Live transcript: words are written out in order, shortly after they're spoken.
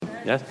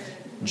Yes.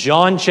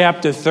 John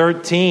chapter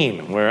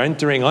 13. We're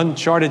entering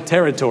uncharted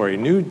territory,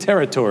 new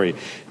territory.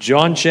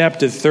 John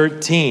chapter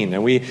 13.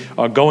 And we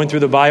are going through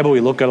the Bible. We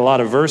look at a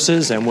lot of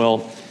verses, and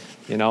we'll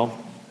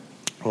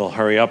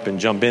hurry up and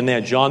jump in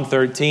there. John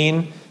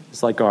 13.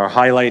 It's like our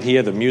highlight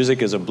here. The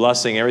music is a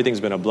blessing.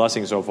 Everything's been a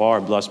blessing so far.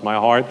 It blessed my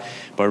heart.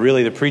 But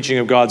really, the preaching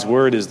of God's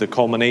word is the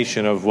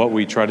culmination of what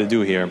we try to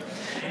do here.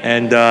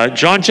 And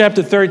John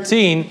chapter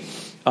 13,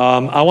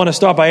 I want to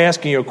start by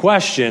asking you a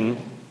question.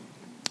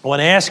 I want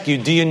to ask you,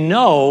 do you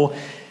know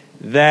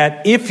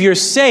that if you're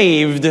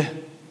saved,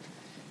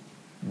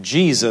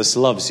 Jesus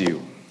loves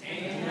you?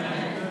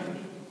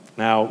 Amen.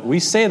 Now, we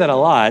say that a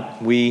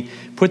lot. We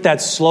put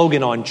that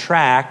slogan on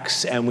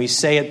tracts, and we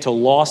say it to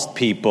lost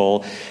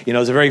people. You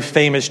know, it's a very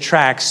famous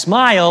tract.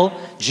 Smile,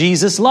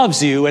 Jesus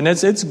loves you. And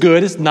it's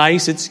good, it's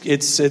nice,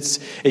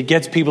 it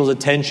gets people's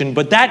attention.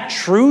 But that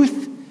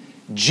truth,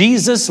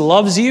 Jesus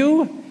loves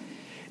you,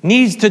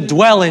 needs to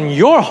dwell in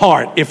your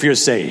heart if you're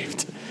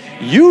saved.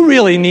 You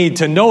really need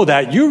to know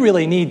that. You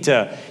really need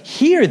to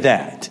hear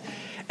that.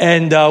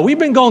 And we've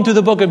been going through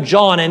the book of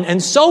John,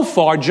 and so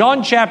far,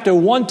 John chapter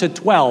 1 to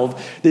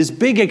 12, this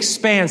big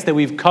expanse that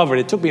we've covered.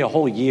 It took me a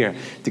whole year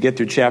to get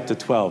through chapter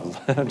 12.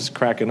 I'm just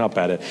cracking up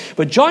at it.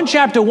 But John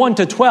chapter 1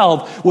 to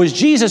 12 was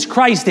Jesus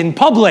Christ in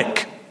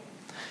public.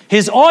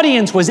 His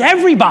audience was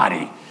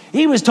everybody.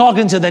 He was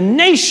talking to the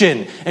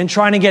nation and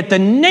trying to get the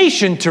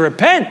nation to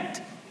repent.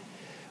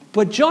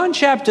 But John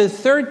chapter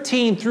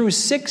 13 through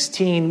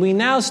 16, we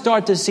now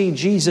start to see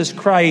Jesus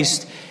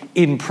Christ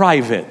in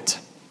private.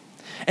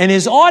 And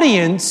his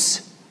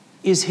audience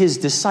is his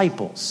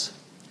disciples.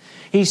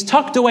 He's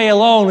tucked away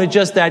alone with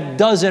just that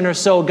dozen or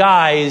so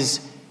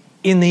guys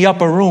in the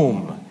upper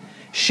room,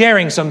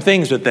 sharing some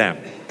things with them.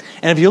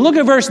 And if you look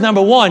at verse number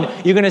 1,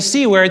 you're going to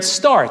see where it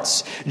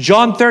starts.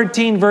 John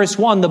 13, verse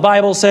 1, the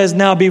Bible says,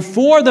 "Now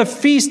before the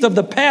feast of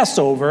the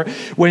Passover,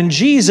 when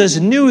Jesus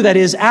knew that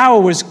his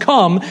hour was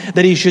come,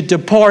 that he should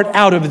depart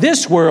out of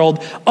this world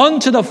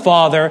unto the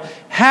Father,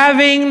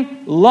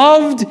 having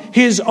loved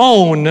his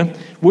own,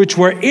 which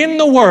were in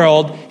the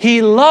world,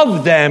 he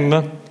loved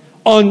them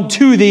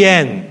unto the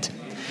end."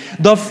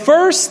 The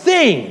first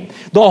thing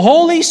the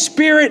Holy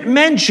Spirit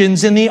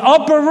mentions in the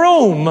upper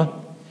room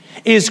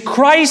is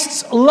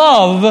Christ's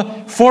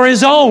love for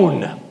his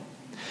own.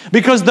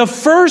 Because the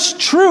first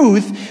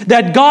truth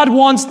that God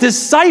wants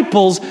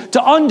disciples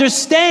to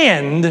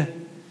understand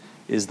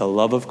is the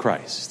love of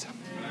Christ.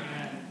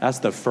 That's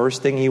the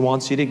first thing he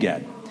wants you to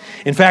get.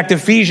 In fact,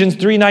 Ephesians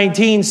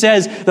 3:19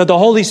 says that the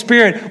Holy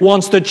Spirit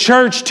wants the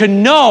church to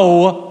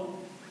know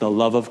the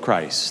love of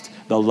Christ.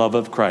 The love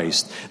of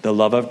Christ. The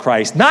love of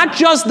Christ. Not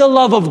just the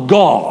love of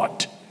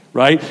God.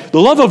 Right? The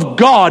love of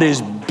God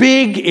is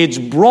big, it's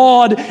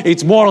broad,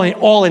 it's more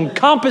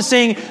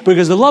all-encompassing,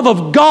 because the love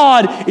of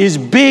God is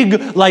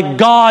big like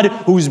God,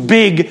 who's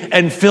big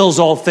and fills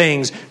all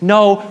things.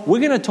 No, we're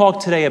going to talk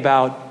today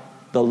about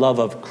the love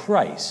of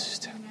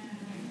Christ.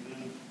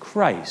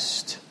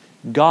 Christ,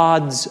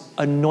 God's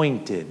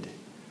anointed,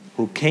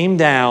 who came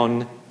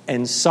down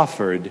and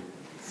suffered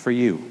for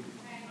you.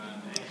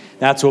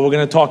 That's what we're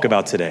going to talk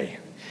about today.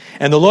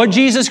 And the Lord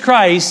Jesus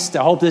Christ,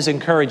 I hope this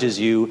encourages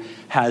you,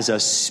 has a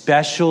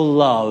special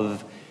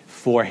love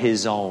for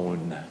his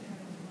own.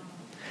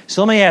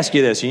 So let me ask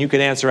you this, and you can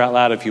answer out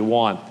loud if you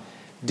want.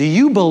 Do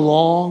you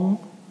belong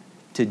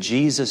to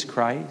Jesus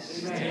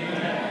Christ?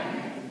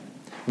 Amen.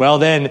 Well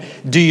then,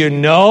 do you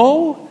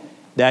know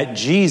that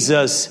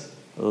Jesus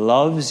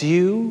loves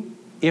you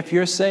if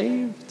you're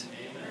saved?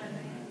 Amen.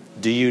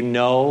 Do you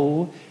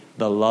know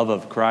the love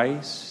of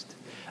Christ?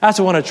 That's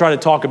what I want to try to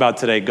talk about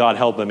today, God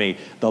helping me.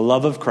 The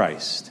love of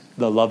Christ.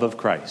 The love of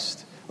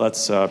Christ.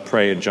 Let's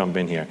pray and jump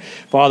in here.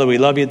 Father, we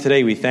love you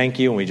today. We thank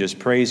you and we just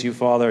praise you,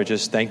 Father.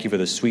 Just thank you for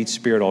the sweet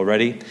Spirit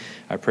already.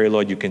 I pray,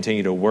 Lord, you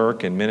continue to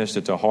work and minister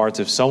to hearts.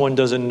 If someone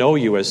doesn't know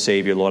you as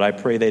Savior, Lord, I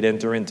pray they'd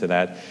enter into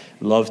that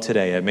love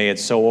today. And may it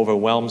so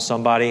overwhelm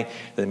somebody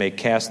that they may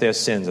cast their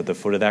sins at the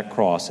foot of that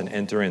cross and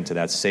enter into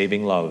that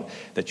saving love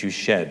that you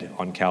shed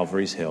on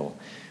Calvary's Hill.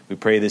 We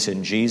pray this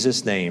in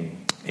Jesus' name.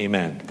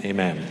 Amen.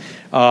 Amen.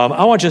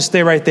 I want you to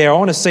stay right there. I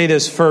want to say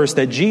this first,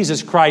 that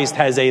Jesus Christ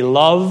has a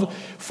love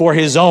for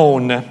his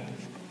own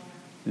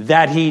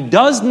that he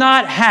does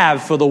not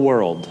have for the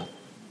world.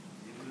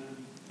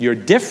 You're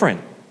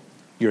different.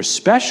 You're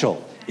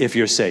special if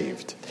you're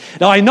saved.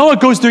 Now, I know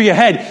it goes through your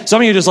head. Some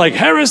of you are just like,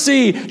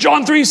 heresy,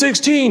 John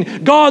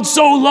 3:16, God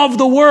so loved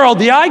the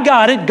world. Yeah, I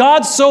got it.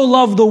 God so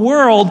loved the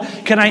world.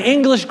 Can I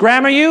English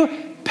grammar you?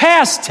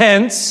 Past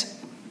tense.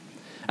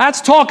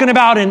 That's talking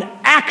about an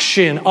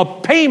action, a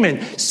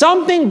payment,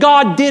 something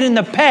God did in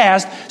the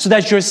past so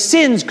that your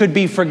sins could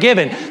be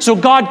forgiven. So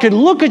God could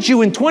look at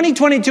you in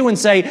 2022 and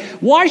say,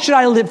 why should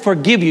I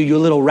forgive you, you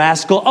little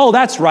rascal? Oh,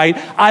 that's right.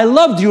 I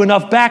loved you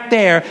enough back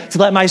there to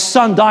let my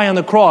son die on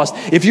the cross.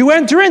 If you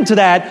enter into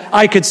that,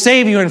 I could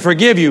save you and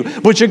forgive you.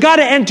 But you got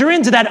to enter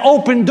into that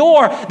open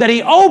door that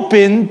he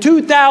opened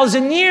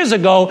 2,000 years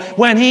ago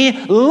when he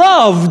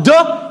loved,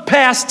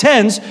 past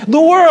tense,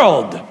 the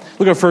world.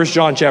 Look at 1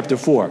 John chapter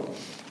 4.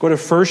 Go to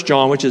 1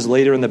 John, which is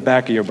later in the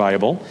back of your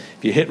Bible.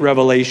 If you hit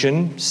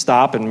Revelation,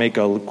 stop and make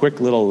a quick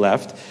little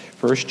left.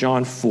 1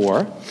 John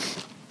 4.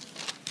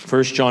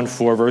 1 John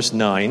 4, verse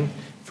 9.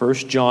 1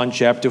 John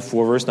chapter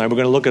 4, verse 9. We're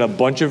going to look at a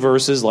bunch of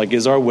verses like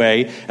is our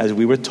way, as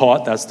we were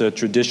taught. That's the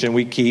tradition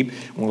we keep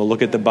when we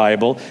look at the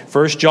Bible.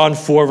 1 John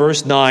 4,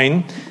 verse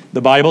 9.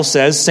 The Bible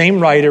says, same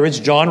writer, it's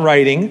John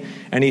writing,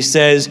 and he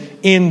says,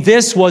 in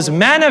this was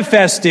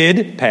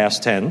manifested,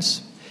 past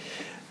tense,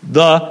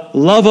 the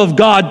love of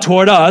God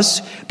toward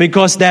us,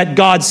 because that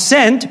God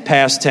sent,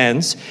 past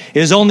tense,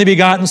 his only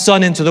begotten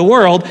Son into the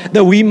world,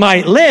 that we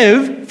might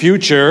live,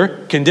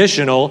 future,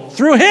 conditional,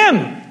 through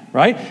him.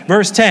 Right?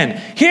 Verse 10.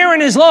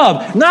 Herein is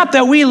love, not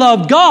that we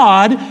loved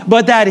God,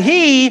 but that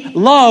he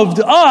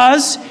loved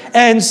us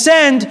and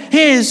sent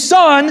his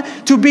Son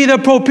to be the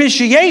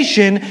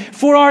propitiation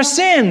for our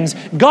sins.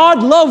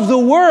 God loved the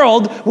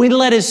world when he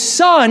let his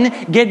Son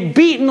get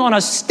beaten on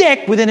a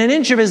stick within an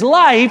inch of his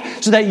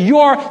life so that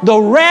the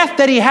wrath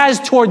that he has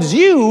towards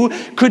you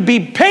could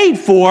be paid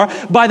for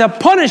by the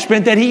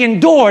punishment that he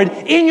endured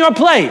in your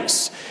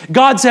place.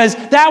 God says,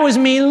 that was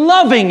me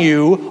loving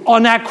you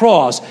on that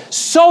cross.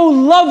 So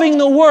loving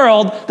the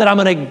world that I'm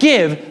going to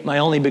give my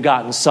only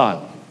begotten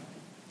Son.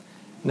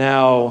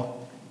 Now,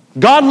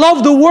 God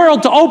loved the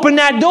world to open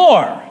that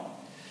door.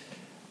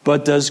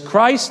 But does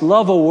Christ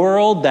love a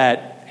world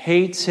that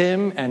hates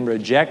him and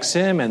rejects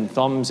him and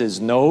thumbs his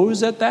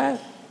nose at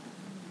that?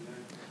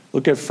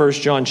 Look at 1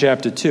 John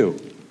chapter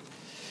 2.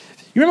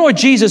 You remember what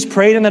Jesus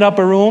prayed in that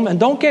upper room? And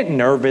don't get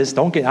nervous.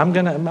 I'm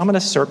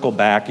gonna circle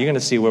back. You're gonna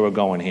see where we're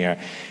going here.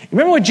 You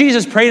remember what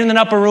Jesus prayed in that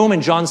upper room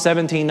in John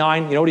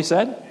 17:9? You know what he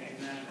said? Amen.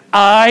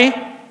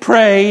 I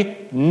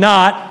pray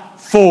not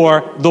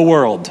for the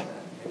world.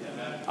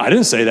 Amen. I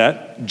didn't say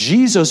that.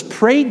 Jesus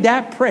prayed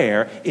that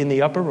prayer in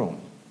the upper room.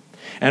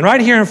 And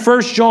right here in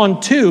 1 John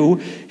 2,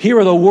 here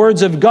are the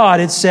words of God.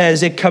 It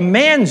says, it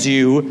commands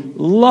you,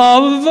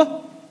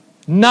 love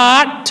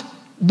not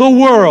the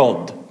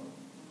world,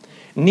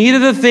 neither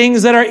the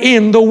things that are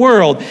in the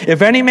world.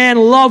 If any man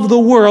love the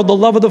world, the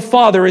love of the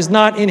Father is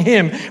not in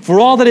him. For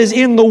all that is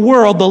in the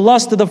world, the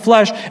lust of the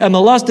flesh and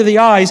the lust of the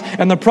eyes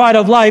and the pride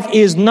of life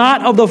is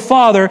not of the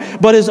Father,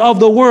 but is of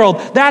the world.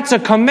 That's a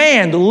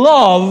command.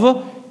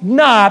 Love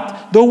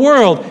not the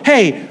world.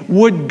 Hey,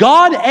 would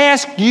God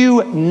ask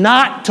you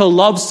not to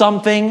love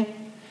something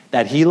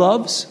that he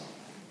loves?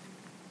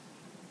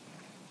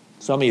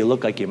 Some of you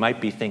look like you might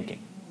be thinking.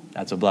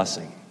 That's a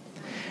blessing.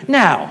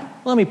 Now,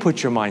 let me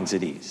put your minds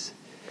at ease.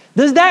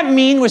 Does that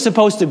mean we're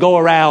supposed to go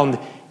around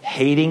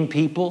hating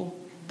people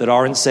that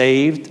aren't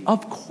saved?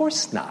 Of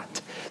course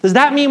not. Does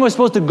that mean we're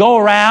supposed to go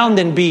around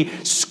and be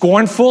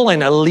scornful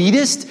and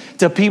elitist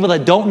to people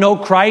that don't know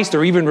Christ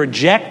or even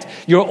reject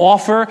your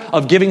offer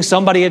of giving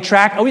somebody a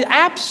tract? Oh,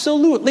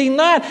 absolutely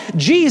not.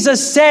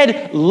 Jesus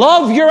said,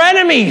 love your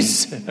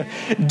enemies.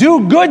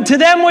 Do good to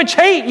them which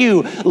hate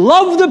you.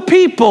 Love the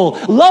people.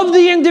 Love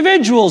the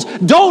individuals.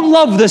 Don't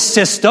love the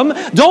system.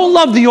 Don't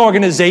love the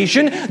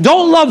organization.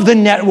 Don't love the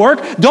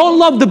network. Don't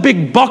love the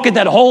big bucket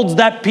that holds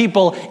that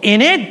people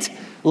in it.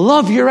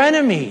 Love your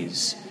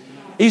enemies.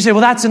 You say,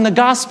 well, that's in the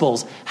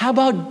Gospels. How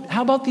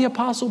about the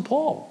Apostle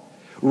Paul?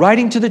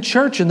 Writing to the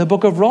church in the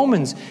book of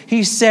Romans,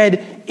 he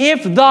said,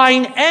 if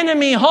thine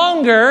enemy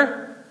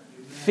hunger,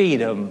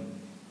 feed him.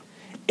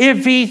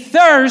 If he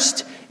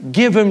thirst,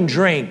 give him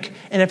drink.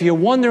 And if you're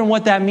wondering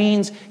what that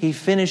means, he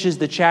finishes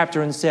the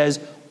chapter and says,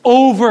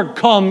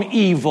 overcome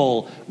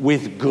evil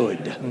with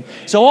good.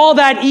 So all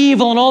that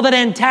evil and all that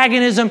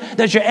antagonism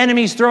that your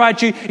enemies throw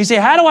at you, you say,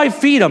 how do I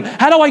feed them?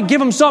 How do I give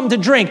them something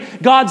to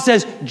drink? God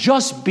says,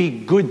 just be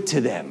good to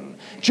them.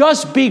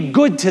 Just be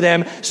good to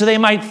them so they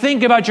might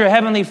think about your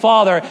heavenly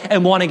Father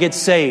and want to get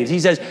saved. He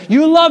says,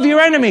 you love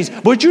your enemies,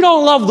 but you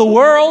don't love the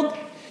world.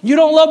 You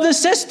don't love the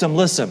system.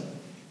 Listen,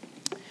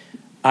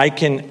 I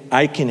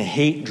can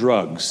hate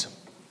drugs,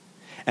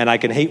 and I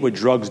can hate what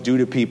drugs do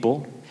to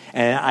people.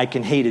 And I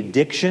can hate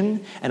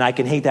addiction, and I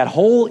can hate that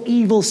whole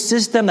evil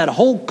system, that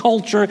whole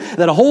culture,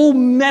 that whole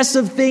mess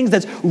of things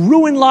that's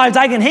ruined lives.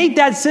 I can hate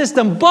that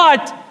system,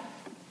 but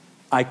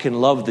I can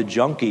love the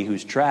junkie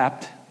who's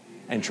trapped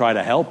and try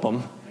to help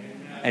him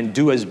and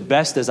do as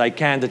best as I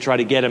can to try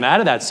to get him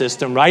out of that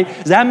system, right?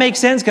 Does that make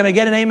sense? Can I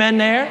get an amen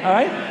there? All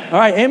right? All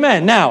right,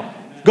 amen. Now,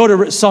 go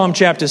to Psalm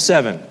chapter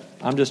 7.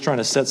 I'm just trying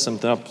to set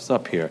something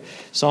up here.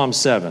 Psalm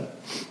 7.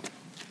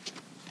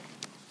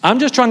 I'm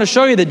just trying to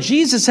show you that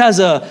Jesus has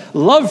a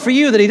love for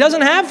you that he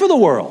doesn't have for the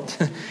world.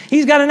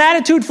 He's got an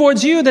attitude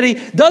towards you that he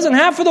doesn't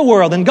have for the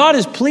world. And God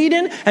is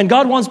pleading, and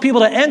God wants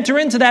people to enter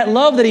into that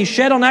love that he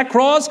shed on that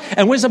cross.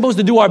 And we're supposed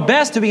to do our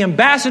best to be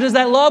ambassadors of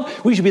that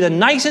love. We should be the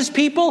nicest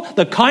people,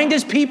 the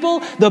kindest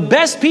people, the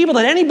best people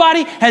that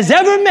anybody has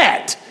ever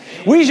met.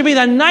 We should be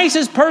the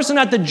nicest person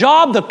at the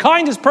job, the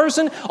kindest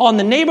person on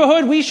the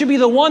neighborhood. We should be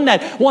the one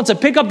that wants to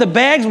pick up the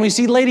bags when we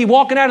see a lady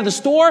walking out of the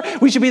store.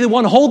 We should be the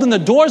one holding the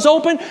doors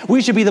open.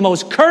 We should be the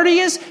most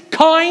courteous,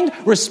 kind,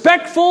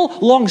 respectful,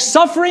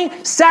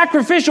 long-suffering,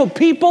 sacrificial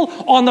people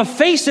on the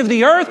face of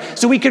the earth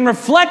so we can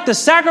reflect the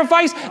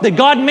sacrifice that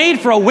God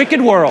made for a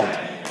wicked world.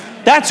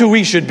 That's who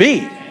we should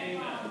be.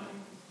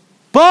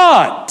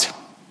 But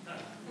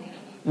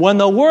when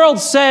the world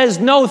says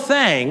no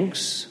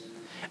thanks,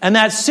 and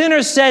that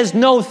sinner says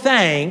no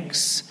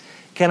thanks,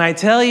 can I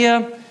tell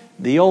you,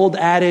 the old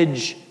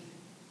adage,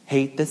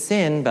 hate the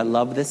sin but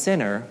love the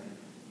sinner,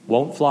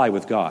 won't fly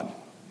with God.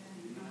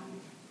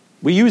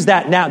 We use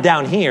that now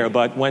down here,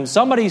 but when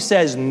somebody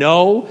says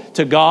no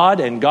to God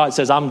and God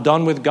says, I'm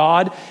done with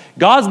God,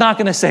 God's not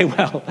going to say,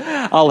 well,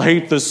 I'll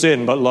hate the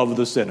sin but love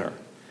the sinner.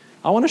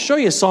 I want to show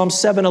you Psalm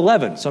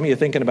 7:11. Some of you are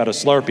thinking about a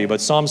Slurpee, but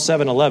Psalm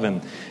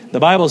 7:11. The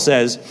Bible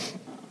says,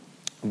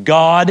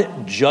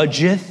 God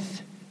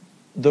judgeth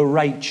the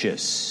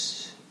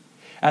righteous.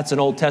 That's an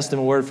Old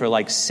Testament word for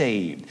like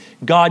saved.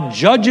 God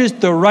judges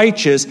the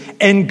righteous,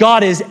 and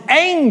God is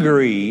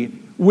angry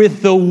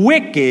with the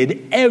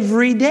wicked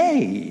every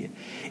day.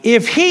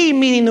 If he,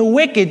 meaning the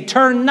wicked,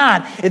 turn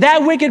not, if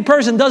that wicked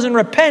person doesn't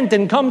repent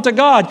and come to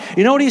God,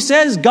 you know what he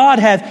says? God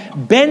hath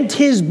bent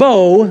his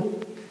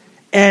bow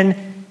and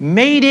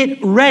made it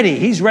ready.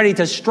 He's ready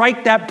to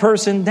strike that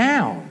person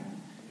down.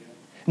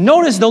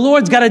 Notice the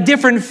Lord's got a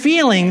different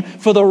feeling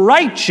for the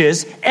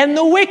righteous and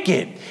the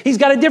wicked. He's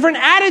got a different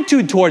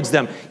attitude towards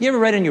them. You ever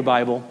read in your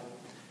Bible?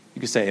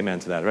 You can say amen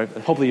to that, right?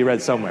 Hopefully you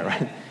read somewhere,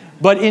 right?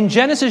 But in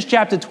Genesis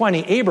chapter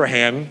 20,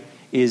 Abraham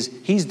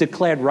he's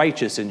declared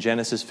righteous in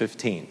Genesis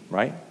 15,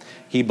 right?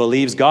 He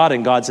believes God,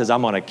 and God says,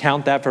 I'm going to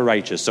count that for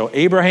righteous. So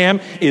Abraham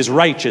is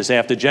righteous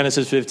after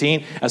Genesis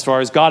 15 as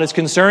far as God is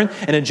concerned.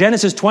 And in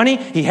Genesis 20,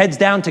 he heads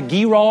down to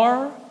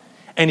Gerar,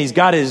 and he's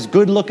got his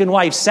good-looking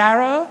wife,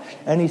 Sarah,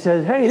 and he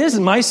says, hey, this is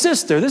my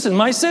sister. This is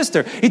my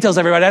sister. He tells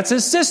everybody that's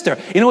his sister.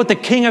 You know what the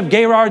king of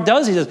Gerar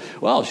does? He says,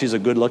 well, she's a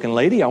good-looking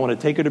lady. I want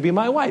to take her to be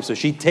my wife. So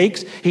he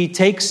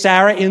takes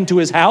Sarah into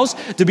his house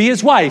to be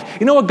his wife.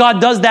 You know what God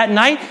does that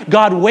night?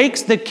 God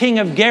wakes the king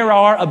of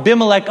Gerar,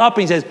 Abimelech, up,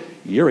 and he says,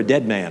 you're a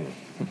dead man.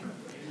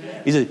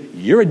 He says,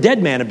 you're a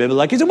dead man,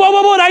 Abimelech. He said, whoa,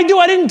 what did I do?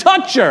 I didn't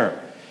touch her.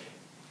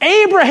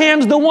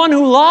 Abraham's the one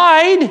who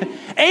lied.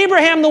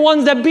 Abraham the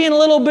one's that being a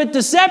little bit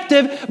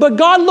deceptive. But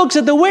God looks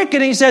at the wicked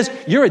and he says,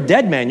 you're a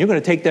dead man. You're going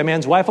to take that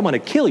man's wife. I'm going to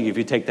kill you if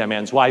you take that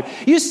man's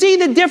wife. You see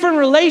the different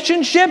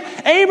relationship?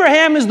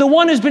 Abraham is the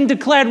one who's been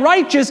declared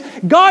righteous.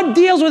 God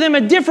deals with him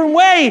a different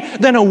way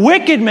than a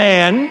wicked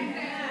man.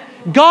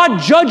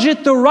 God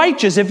judgeth the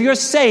righteous. If you're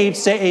saved,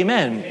 say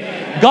amen.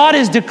 Amen. God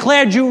has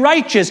declared you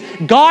righteous.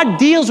 God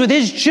deals with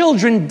his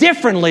children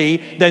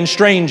differently than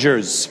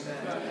strangers.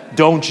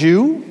 Don't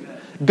you?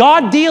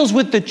 God deals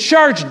with the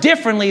church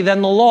differently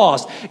than the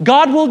lost.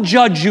 God will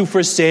judge you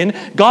for sin.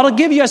 God will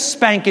give you a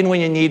spanking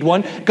when you need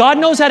one. God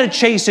knows how to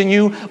chasten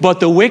you, but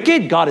the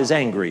wicked, God is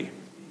angry.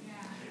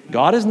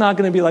 God is not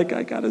going to be like,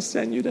 I got to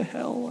send you to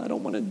hell. I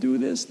don't want to do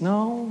this.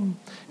 No.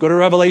 Go to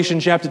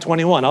Revelation chapter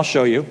 21. I'll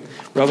show you.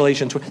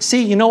 Revelation 20.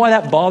 See, you know why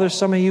that bothers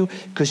some of you?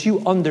 Because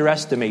you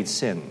underestimate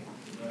sin.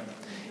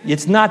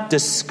 It's not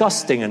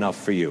disgusting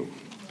enough for you.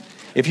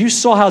 If you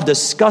saw how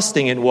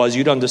disgusting it was,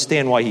 you'd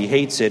understand why he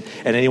hates it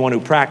and anyone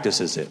who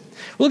practices it.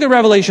 Look at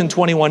Revelation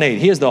 21:8.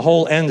 Here's the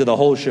whole end of the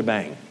whole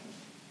shebang.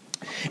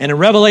 And in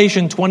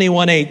Revelation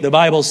 21:8, the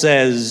Bible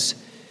says,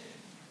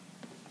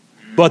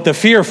 but the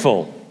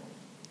fearful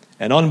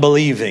and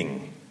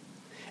unbelieving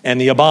and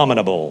the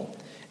abominable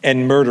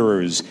and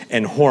murderers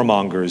and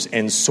whoremongers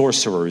and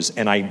sorcerers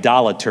and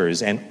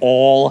idolaters and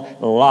all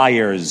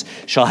liars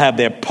shall have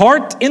their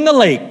part in the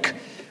lake,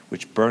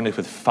 which burneth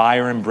with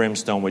fire and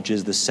brimstone, which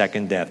is the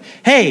second death.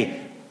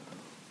 Hey,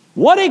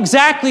 what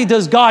exactly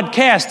does God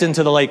cast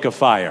into the lake of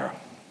fire?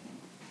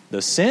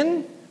 The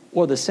sin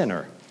or the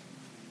sinner?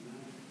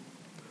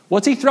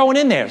 What's he throwing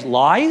in there?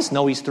 Lies?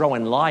 No, he's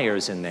throwing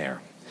liars in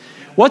there.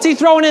 What's he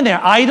throwing in there?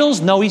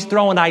 Idols? No, he's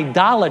throwing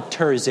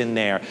idolaters in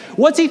there.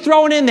 What's he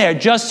throwing in there?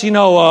 Just,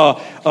 murder?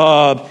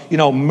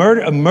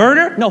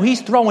 No,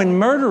 he's throwing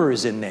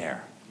murderers in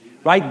there.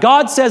 Right?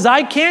 God says,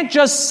 I can't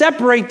just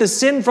separate the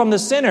sin from the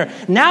sinner.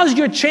 Now's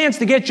your chance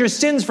to get your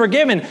sins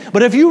forgiven.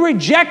 But if you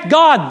reject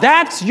God,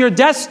 that's your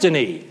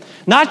destiny.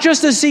 Not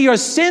just to see your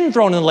sin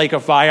thrown in the lake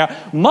of fire.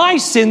 My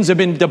sins have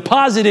been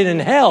deposited in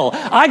hell.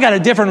 I got a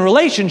different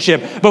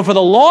relationship. But for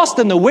the lost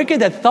and the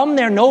wicked that thumb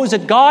their nose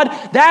at God,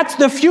 that's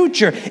the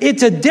future.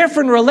 It's a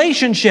different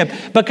relationship.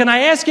 But can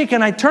I ask you,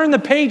 can I turn the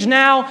page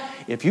now?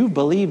 If you've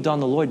believed on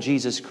the Lord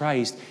Jesus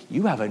Christ,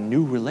 you have a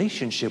new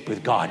relationship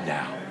with God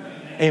now.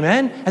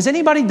 Amen? Has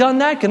anybody done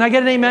that? Can I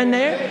get an amen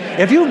there? Amen.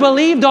 If you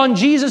believed on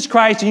Jesus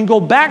Christ and you go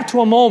back to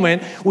a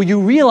moment where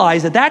you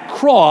realize that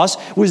cross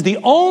was the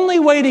only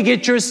way to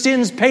get your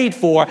sins paid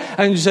for,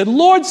 and you said,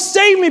 Lord,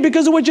 save me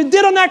because of what you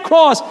did on that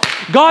cross.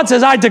 God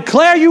says, I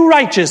declare you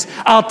righteous.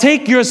 I'll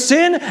take your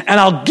sin and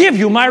I'll give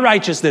you my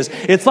righteousness.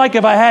 It's like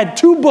if I had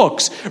two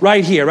books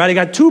right here, right? I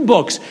got two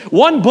books.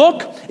 One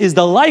book is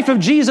the life of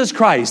Jesus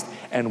Christ.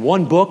 And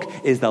one book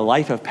is the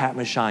life of Pat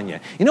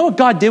Mashanya. You know what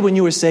God did when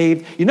you were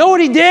saved? You know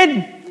what he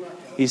did?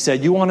 He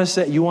said, you want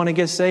to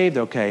get saved?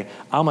 Okay,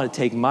 I'm going to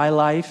take my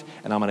life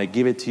and I'm going to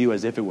give it to you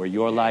as if it were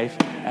your life.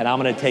 And I'm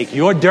going to take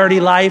your dirty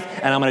life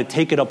and I'm going to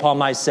take it upon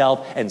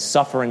myself and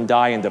suffer and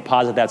die and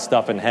deposit that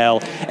stuff in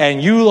hell.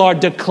 And you are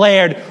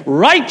declared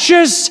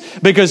righteous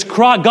because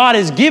God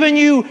has given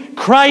you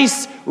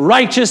Christ's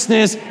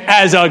righteousness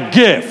as a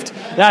gift.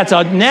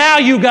 Now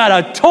you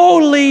got a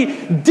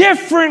totally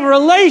different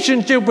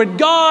relationship with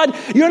God.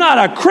 You're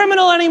not a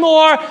criminal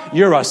anymore.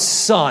 You're a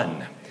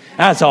son.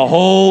 That's a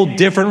whole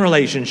different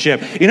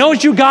relationship. You know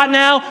what you got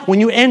now?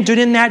 When you entered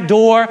in that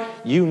door,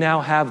 you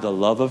now have the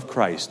love of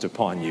Christ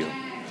upon you.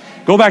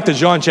 Go back to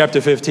John chapter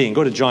 15.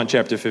 Go to John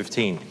chapter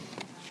 15.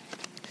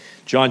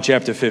 John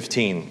chapter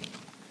 15.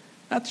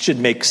 That should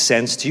make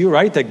sense to you,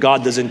 right? That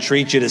God doesn't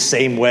treat you the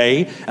same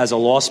way as a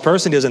lost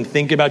person. He doesn't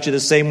think about you the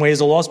same way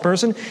as a lost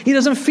person. He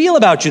doesn't feel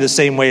about you the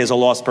same way as a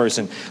lost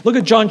person. Look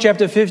at John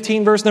chapter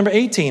 15, verse number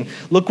 18.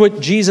 Look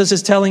what Jesus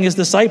is telling his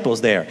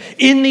disciples there.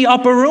 In the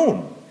upper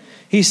room,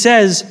 he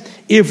says,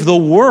 if the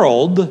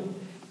world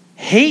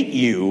hate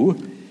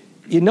you,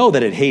 you know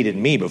that it hated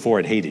me before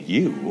it hated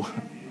you.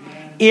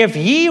 If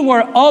ye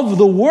were of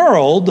the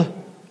world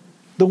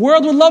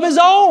would love his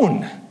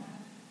own.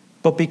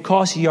 But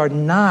because ye are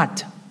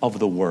not of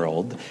the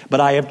world, but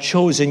I have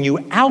chosen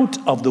you out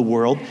of the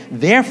world,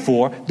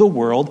 therefore the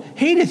world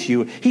hateth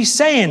you. He's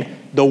saying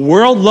the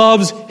world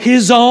loves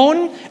his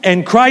own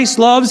and Christ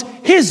loves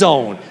his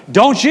own.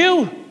 Don't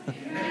you?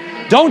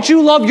 Don't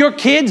you love your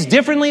kids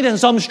differently than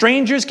some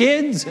stranger's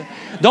kids?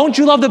 Don't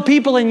you love the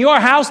people in your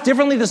house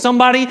differently than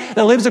somebody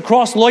that lives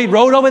across Lloyd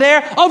Road over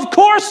there? Of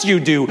course you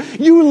do.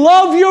 You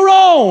love your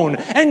own,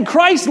 and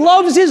Christ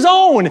loves his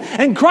own,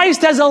 and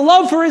Christ has a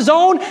love for his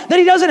own that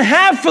he doesn't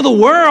have for the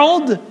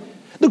world.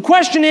 The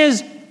question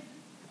is,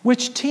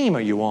 which team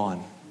are you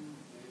on?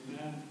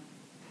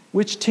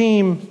 Which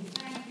team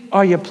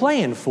are you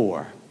playing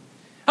for?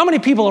 How many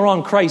people are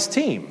on Christ's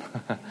team?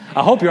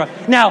 I hope you're on.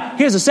 Now,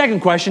 here's the second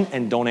question,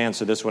 and don't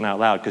answer this one out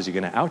loud because you're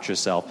going to out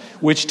yourself.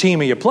 Which team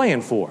are you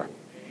playing for?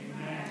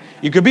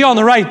 You could be on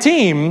the right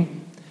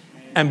team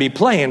and be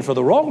playing for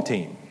the wrong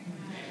team.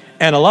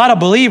 And a lot of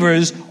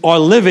believers are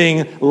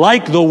living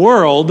like the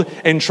world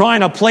and trying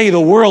to play the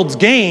world's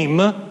game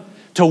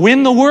to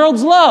win the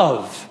world's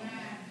love.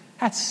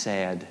 That's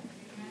sad.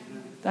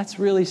 That's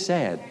really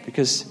sad,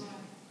 because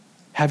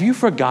have you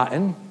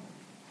forgotten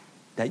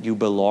that you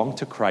belong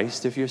to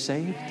Christ if you're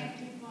saved?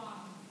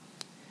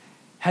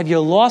 Have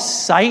you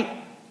lost sight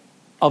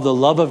of the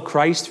love of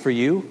Christ for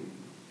you?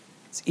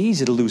 It's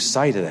easy to lose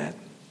sight of that.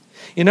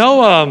 You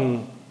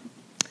know,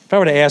 if I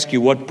were to ask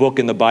you what book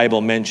in the Bible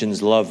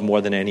mentions love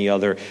more than any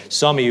other,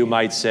 some of you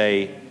might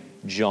say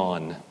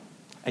John.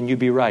 And you'd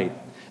be right.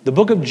 The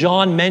book of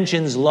John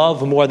mentions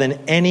love more than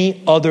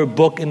any other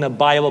book in the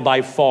Bible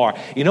by far.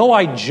 You know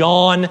why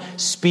John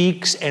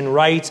speaks and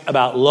writes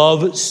about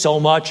love so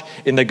much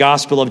in the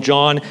Gospel of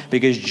John?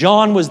 Because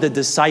John was the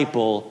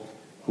disciple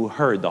who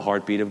heard the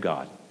heartbeat of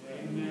God.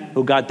 Amen.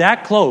 Who got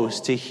that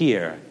close to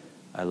hear,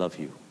 I love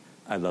you,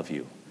 I love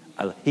you.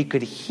 He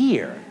could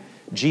hear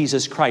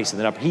Jesus Christ.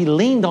 And he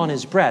leaned on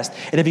his breast.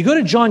 And if you go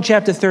to John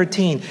chapter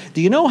 13,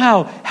 do you know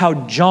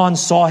how John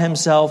saw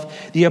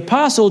himself? The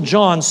Apostle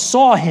John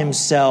saw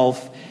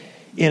himself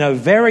in a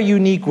very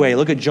unique way.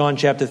 Look at John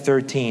chapter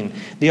 13.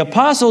 The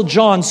Apostle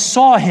John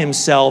saw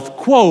himself,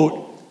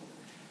 quote,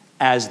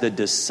 as the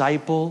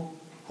disciple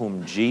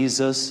whom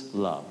Jesus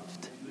loved.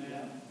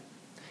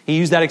 He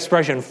used that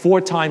expression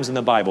 4 times in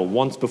the Bible.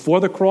 Once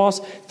before the cross,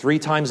 3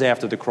 times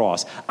after the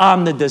cross.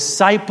 I'm the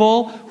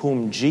disciple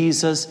whom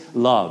Jesus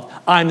loved.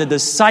 I'm the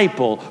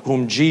disciple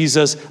whom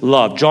Jesus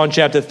loved. John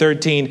chapter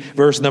 13,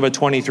 verse number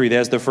 23.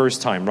 There's the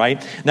first time,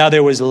 right? Now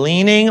there was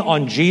leaning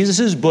on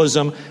Jesus'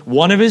 bosom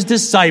one of his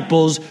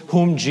disciples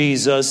whom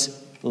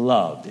Jesus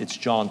loved. It's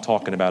John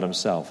talking about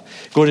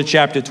himself. Go to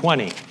chapter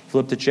 20.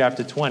 Flip to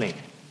chapter 20.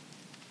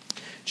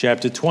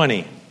 Chapter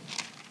 20.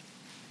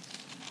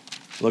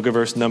 Look at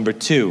verse number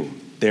 2.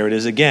 There it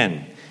is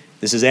again.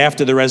 This is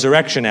after the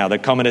resurrection now. They're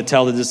coming to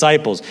tell the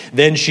disciples.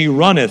 Then she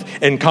runneth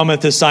and cometh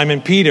to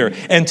Simon Peter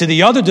and to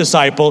the other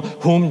disciple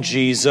whom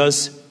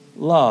Jesus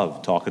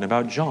loved. Talking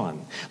about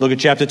John. Look at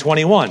chapter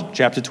 21.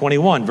 Chapter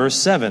 21, verse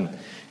 7.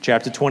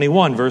 Chapter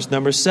 21, verse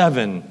number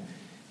 7.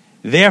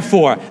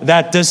 Therefore,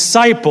 that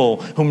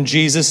disciple whom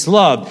Jesus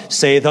loved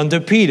saith unto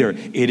Peter,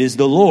 it is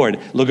the Lord.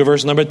 Look at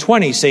verse number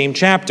 20, same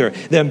chapter.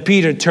 Then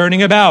Peter,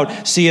 turning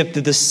about, seeth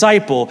the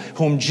disciple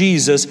whom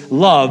Jesus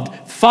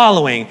loved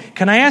following.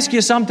 Can I ask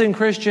you something,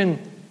 Christian?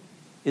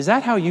 Is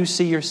that how you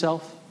see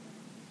yourself?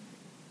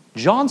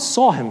 John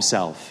saw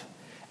himself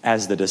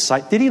as the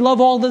disciple. Did he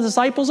love all the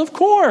disciples? Of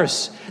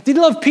course. Did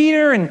he love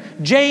Peter and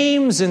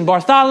James and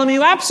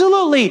Bartholomew?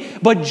 Absolutely.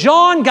 But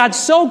John got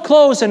so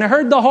close and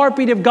heard the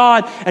heartbeat of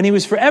God, and he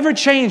was forever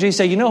changed. He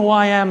said, you know who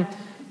I am?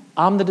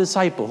 I'm the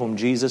disciple whom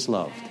Jesus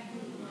loved.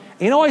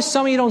 You know why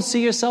some of you don't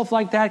see yourself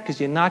like that? Because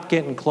you're not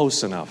getting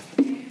close enough.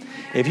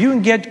 If you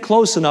can get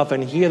close enough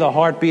and hear the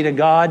heartbeat of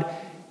God,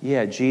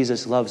 yeah,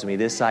 Jesus loves me.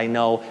 This I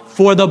know.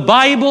 For the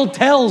Bible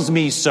tells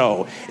me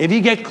so. If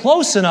you get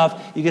close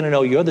enough, you're going to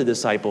know you're the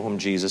disciple whom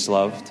Jesus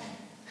loved.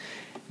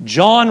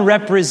 John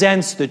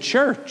represents the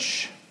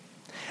church.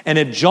 And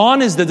if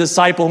John is the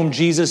disciple whom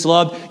Jesus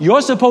loved,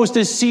 you're supposed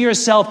to see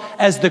yourself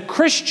as the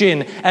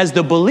Christian, as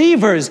the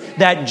believers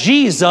that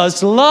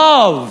Jesus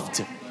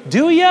loved.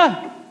 Do you?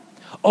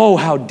 Oh,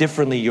 how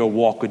differently your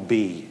walk would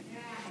be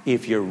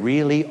if you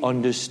really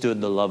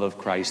understood the love of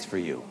Christ for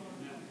you.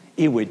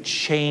 It would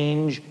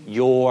change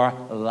your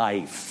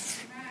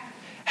life.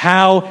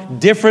 How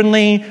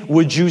differently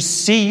would you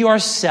see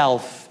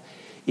yourself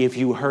if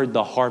you heard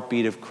the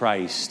heartbeat of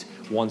Christ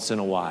once in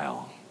a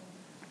while?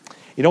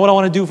 You know what I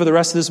want to do for the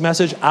rest of this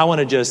message? I want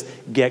to just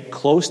get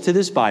close to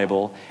this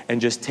Bible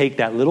and just take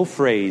that little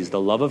phrase,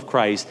 the love of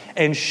Christ,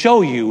 and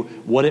show you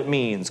what it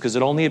means, because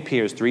it only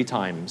appears 3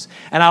 times.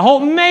 And I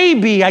hope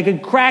maybe I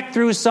could crack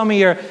through some of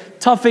your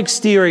tough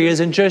exteriors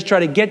and just try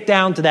to get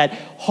down to that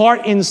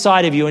heart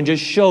inside of you and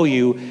just show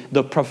you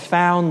the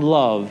profound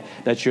love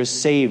that your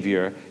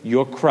Savior,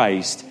 your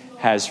Christ,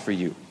 has for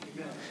you.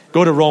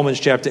 Go to Romans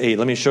chapter 8.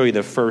 Let me show you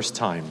the first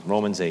time.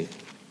 Romans 8.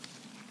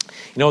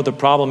 You know what the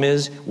problem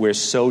is? We're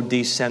so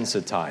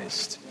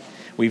desensitized.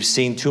 We've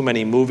seen too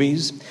many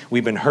movies.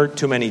 We've been hurt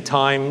too many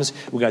times.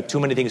 We got too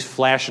many things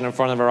flashing in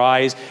front of our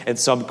eyes. And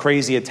some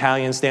crazy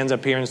Italian stands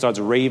up here and starts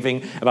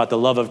raving about the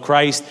love of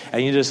Christ.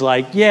 And you're just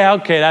like, yeah,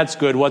 okay, that's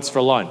good. What's for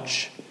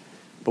lunch?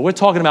 But we're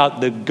talking about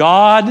the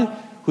God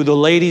who the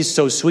ladies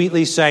so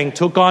sweetly sang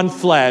took on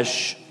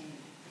flesh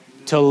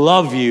to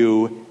love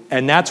you.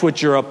 And that's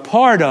what you're a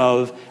part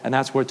of, and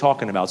that's what we're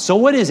talking about. So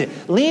what is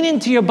it? Lean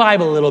into your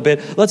Bible a little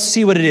bit. Let's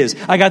see what it is.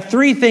 I got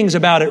 3 things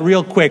about it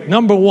real quick.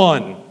 Number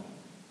 1,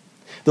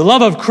 the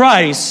love of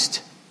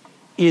Christ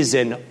is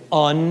an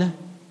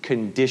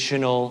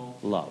unconditional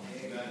love.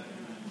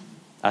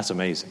 That's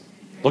amazing.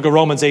 Look at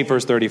Romans 8,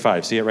 verse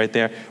 35. See it right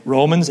there?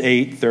 Romans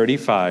 8,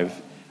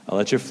 35. I'll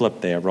let you flip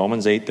there.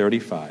 Romans 8,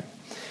 35.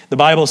 The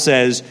Bible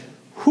says,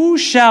 who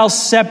shall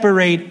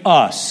separate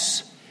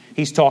us?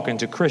 He's talking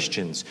to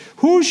Christians.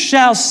 Who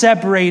shall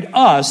separate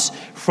us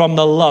from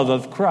the love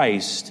of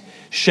Christ?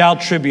 Shall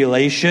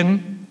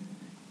tribulation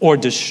or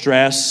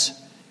distress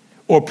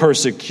or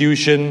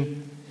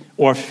persecution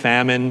or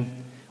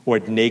famine or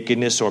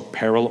nakedness or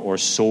peril or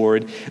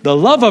sword? The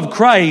love of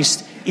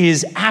Christ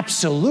is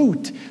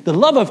absolute. The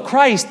love of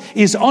Christ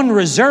is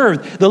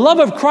unreserved. The love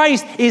of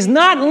Christ is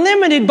not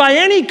limited by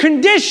any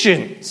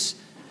conditions,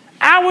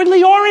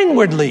 outwardly or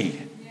inwardly.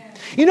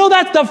 You know,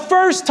 that's the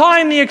first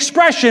time the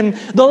expression,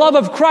 the love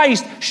of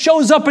Christ,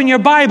 shows up in your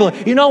Bible.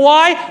 You know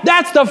why?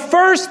 That's the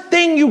first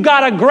thing you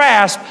got to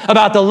grasp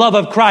about the love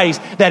of Christ,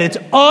 that it's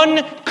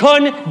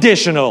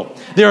unconditional.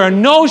 There are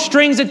no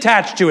strings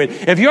attached to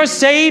it. If you're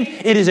saved,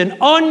 it is an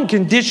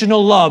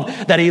unconditional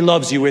love that He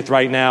loves you with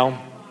right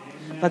now.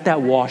 Let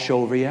that wash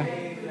over you.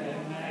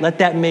 Let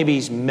that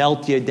maybe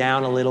melt you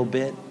down a little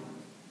bit.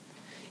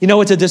 You know,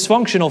 it's a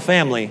dysfunctional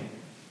family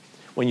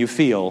when you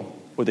feel,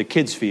 or the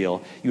kids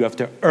feel, you have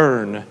to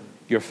earn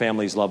your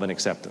family's love and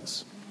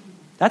acceptance.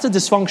 That's a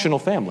dysfunctional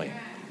family.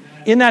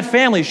 In that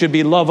family should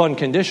be love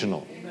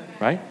unconditional,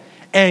 right?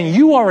 And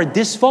you are a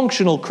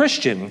dysfunctional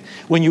Christian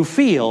when you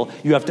feel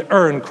you have to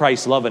earn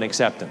Christ's love and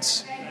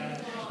acceptance.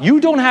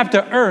 You don't have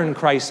to earn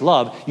Christ's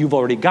love. You've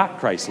already got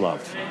Christ's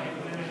love.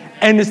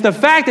 And it's the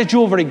fact that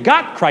you already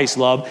got Christ's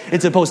love,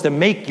 it's supposed to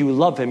make you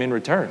love Him in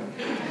return.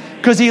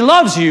 Because He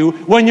loves you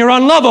when you're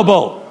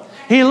unlovable.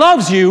 He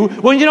loves you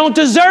when you don't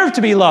deserve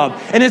to be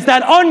loved. And it's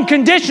that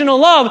unconditional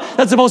love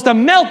that's supposed to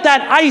melt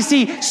that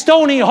icy,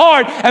 stony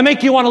heart and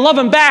make you want to love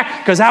Him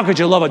back. Because how could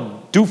you love a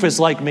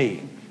doofus like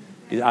me?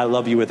 I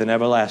love you with an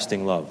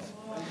everlasting love.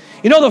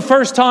 You know, the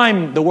first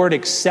time the word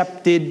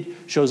accepted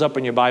shows up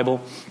in your Bible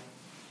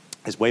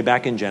is way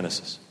back in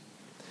Genesis.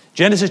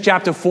 Genesis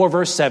chapter 4,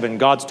 verse 7,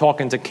 God's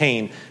talking to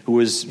Cain, who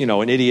was,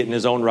 an idiot in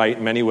his own right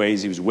in many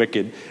ways. He was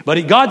wicked.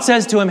 But God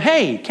says to him,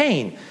 hey,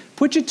 Cain,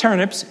 put your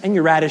turnips and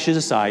your radishes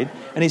aside.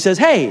 And He says,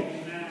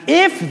 hey,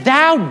 if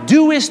thou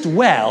doest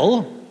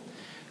well,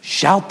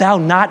 shalt thou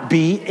not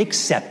be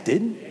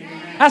accepted?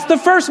 That's the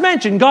first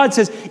mention. God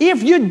says,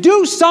 if you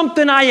do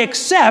something I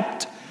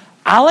accept,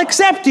 I'll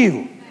accept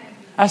you.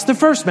 That's the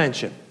first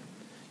mention.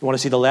 You want to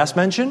see the last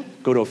mention?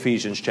 Go to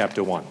Ephesians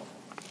chapter 1.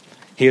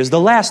 Here's the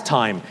last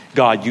time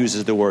God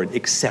uses the word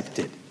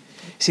accepted.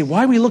 See,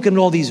 why are we looking at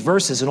all these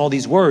verses and all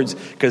these words?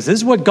 Because this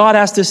is what God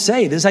has to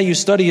say. This is how you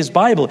study His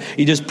Bible.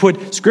 You just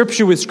put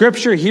Scripture with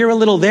Scripture, here a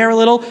little, there a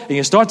little, and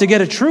you start to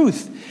get a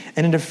truth.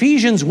 And in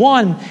Ephesians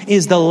 1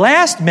 is the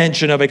last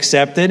mention of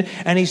accepted,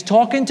 and He's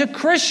talking to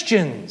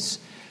Christians.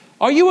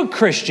 Are you a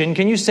Christian?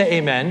 Can you say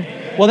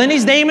amen? Well, then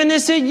He's naming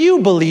this a you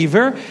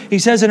believer. He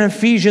says in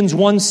Ephesians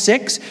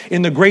 1:6,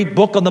 in the great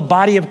book on the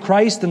body of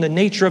Christ and the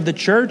nature of the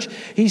church,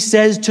 He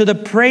says, to the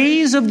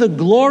praise of the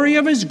glory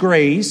of His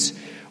grace,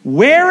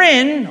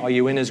 wherein, are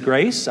you in His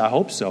grace? I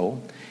hope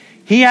so.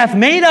 He hath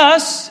made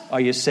us,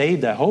 are you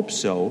saved? I hope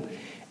so,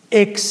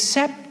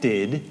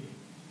 accepted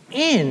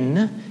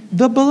in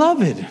the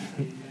beloved.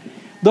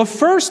 The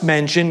first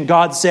mention,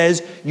 God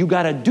says, you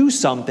got to do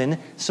something,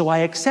 so I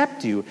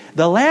accept you.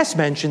 The last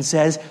mention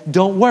says,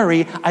 don't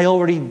worry, I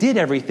already did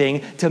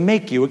everything to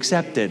make you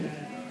accepted.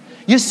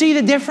 You see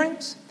the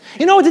difference?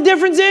 You know what the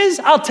difference is?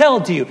 I'll tell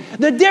it to you.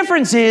 The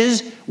difference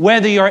is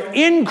whether you're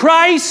in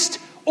Christ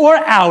or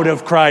out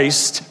of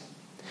Christ.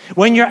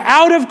 When you're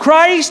out of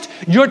Christ,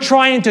 you're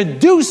trying to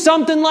do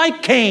something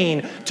like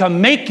Cain to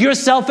make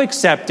yourself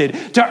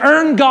accepted, to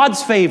earn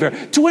God's favor,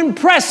 to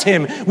impress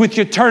him with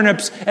your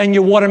turnips and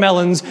your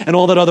watermelons and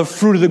all that other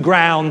fruit of the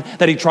ground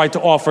that he tried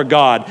to offer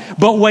God.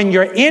 But when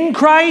you're in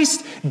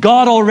Christ,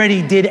 God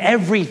already did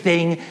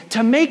everything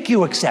to make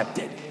you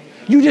accepted.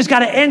 You just got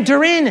to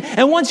enter in.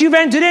 And once you've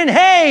entered in,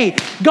 hey,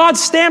 God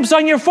stamps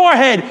on your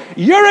forehead.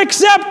 You're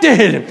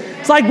accepted.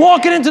 It's like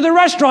walking into the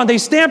restaurant. They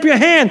stamp your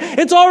hand.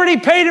 It's already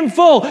paid in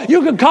full.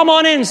 You can come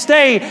on in,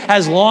 stay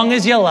as long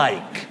as you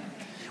like.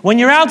 When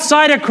you're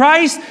outside of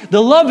Christ,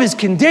 the love is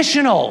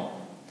conditional.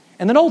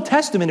 In the Old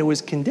Testament, it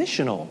was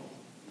conditional.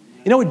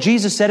 You know what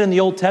Jesus said in the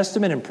Old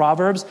Testament in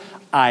Proverbs?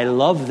 I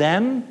love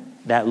them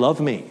that love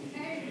me.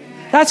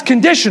 That's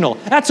conditional.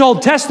 That's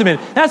Old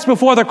Testament. That's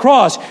before the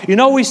cross. You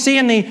know what we see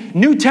in the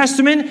New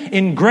Testament,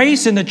 in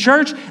grace, in the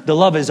church? The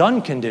love is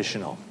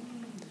unconditional.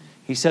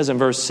 He says in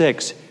verse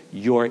 6,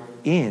 you're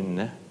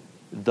in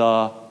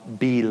the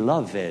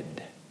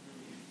beloved.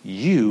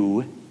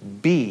 You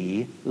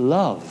be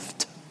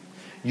loved.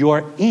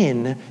 You're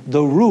in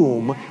the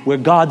room where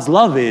God's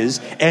love is,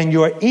 and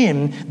you're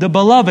in the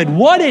beloved.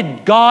 What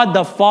did God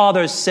the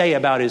Father say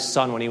about his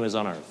Son when he was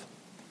on earth?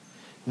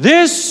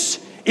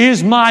 This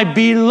is my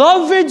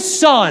beloved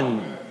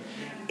Son,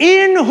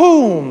 in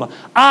whom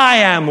I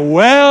am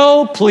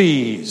well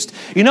pleased.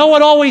 You know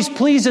what always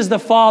pleases the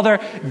Father?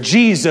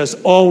 Jesus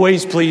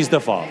always pleased the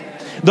Father.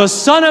 The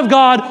Son of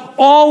God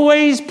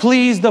always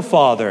pleased the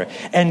Father.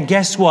 And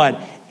guess what?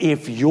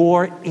 If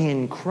you're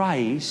in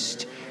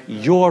Christ,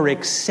 you're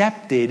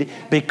accepted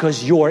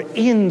because you're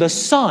in the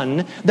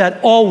Son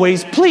that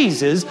always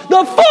pleases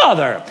the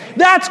Father.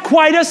 That's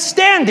quite a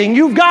standing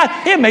you've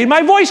got. It made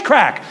my voice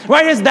crack,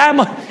 right? It's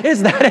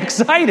that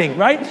exciting,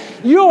 right?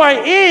 You are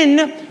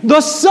in the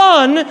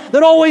Son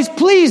that always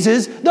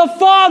pleases the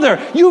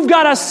Father. You've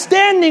got a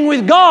standing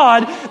with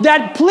God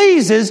that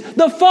pleases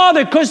the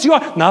Father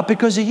not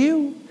because of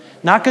you,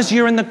 not because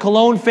you're in the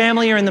Cologne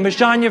family or in the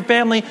Mashanya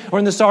family or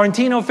in the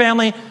Sorrentino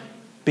family,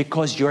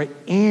 because you're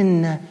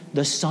in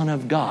the Son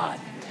of God.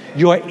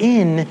 You're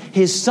in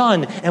his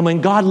Son. And when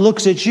God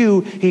looks at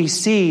you, he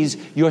sees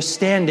your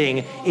standing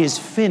is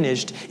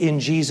finished in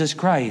Jesus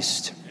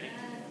Christ.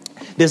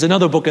 There's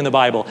another book in the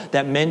Bible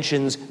that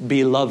mentions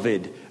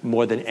beloved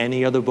more than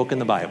any other book in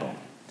the Bible.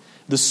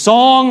 The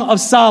Song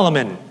of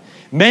Solomon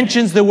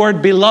mentions the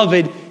word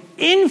beloved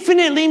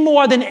infinitely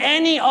more than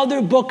any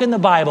other book in the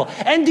Bible.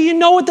 And do you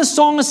know what the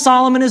Song of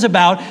Solomon is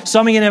about?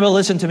 Some of you never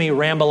listened to me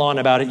ramble on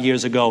about it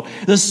years ago.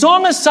 The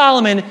Song of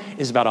Solomon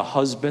is about a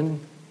husband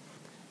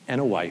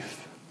and a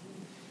wife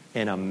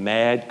in a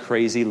mad,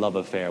 crazy love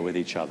affair with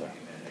each other.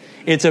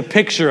 It's a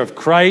picture of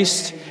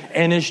Christ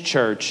and his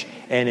church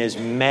and his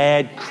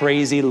mad,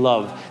 crazy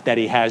love that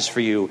he has for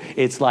you.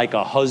 It's like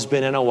a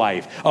husband and a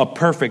wife, a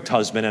perfect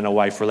husband and a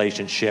wife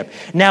relationship.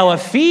 Now,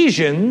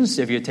 Ephesians,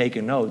 if you're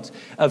taking notes,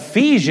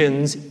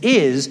 Ephesians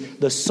is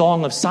the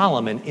Song of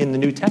Solomon in the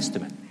New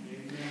Testament.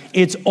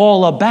 It's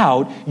all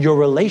about your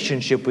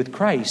relationship with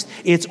Christ.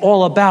 It's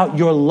all about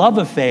your love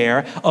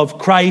affair of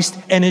Christ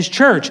and his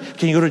church.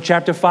 Can you go to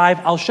chapter 5?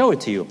 I'll show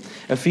it to you.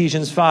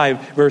 Ephesians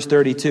 5, verse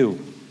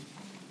 32.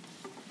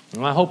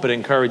 Well, I hope it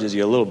encourages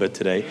you a little bit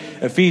today.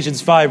 Ephesians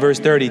 5, verse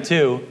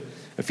 32.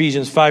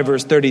 Ephesians 5,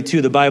 verse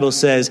 32, the Bible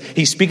says,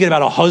 he's speaking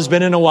about a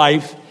husband and a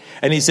wife,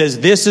 and he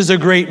says, this is a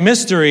great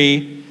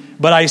mystery,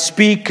 but I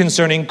speak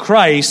concerning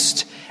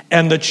Christ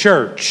and the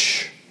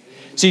church.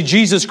 See,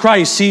 Jesus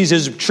Christ sees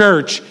his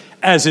church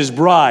as his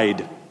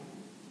bride,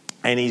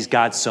 and he's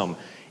got some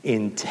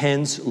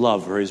intense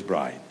love for his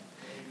bride.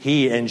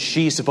 He and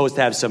she's supposed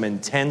to have some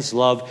intense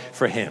love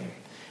for him.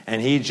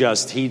 And he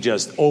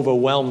just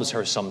overwhelms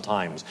her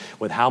sometimes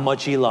with how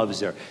much he loves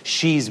her.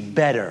 She's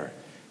better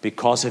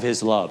because of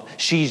his love.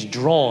 She's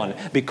drawn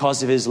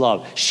because of his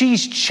love.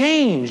 She's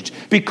changed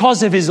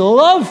because of his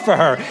love for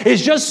her.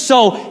 It's just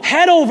so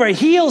head over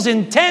heels,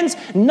 intense,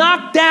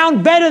 knocked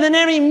down, better than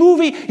any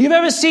movie you've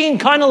ever seen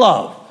kind of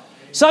love.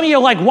 Some of you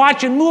are like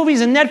watching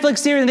movies and Netflix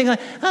series and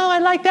thinking, oh,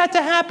 I'd like that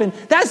to happen.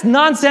 That's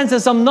nonsense that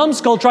some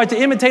numbskull tried to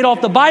imitate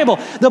off the Bible.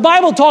 The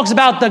Bible talks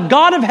about the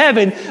God of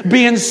heaven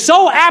being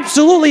so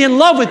absolutely in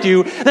love with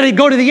you that he'd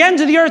go to the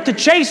ends of the earth to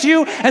chase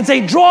you and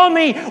say, draw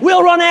me,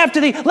 we'll run after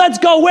thee, let's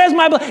go, where's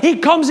my blood? He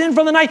comes in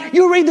from the night.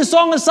 You read the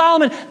Song of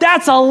Solomon,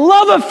 that's a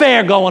love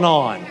affair going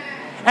on.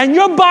 And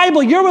your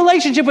Bible, your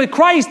relationship with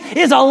Christ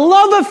is a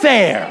love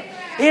affair.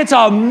 It's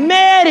a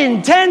mad,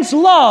 intense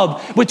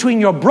love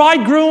between your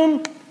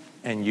bridegroom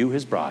and you,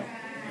 his bride.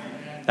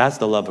 That's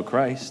the love of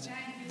Christ.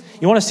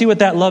 You want to see what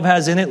that love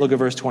has in it? Look at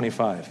verse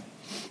 25.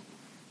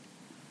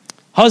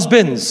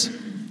 Husbands,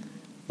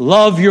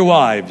 love your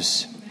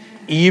wives,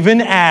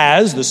 even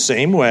as, the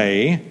same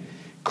way,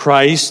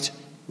 Christ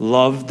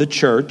loved the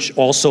church,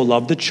 also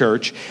loved the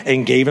church,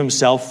 and gave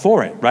himself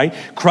for it, right?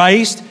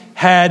 Christ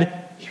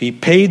he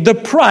paid the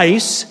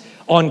price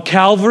on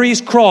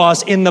Calvary's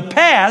cross in the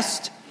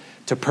past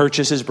to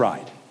purchase his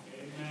bride.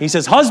 He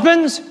says,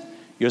 husbands,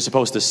 you're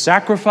supposed to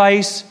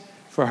sacrifice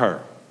for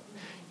her.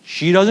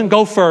 She doesn't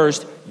go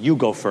first. you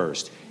go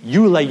first.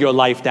 You lay your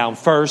life down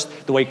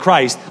first the way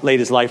Christ laid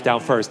his life down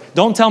first.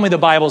 Don't tell me the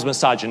Bible's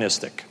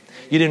misogynistic.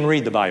 You didn't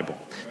read the Bible.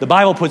 The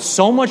Bible puts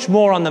so much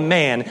more on the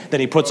man than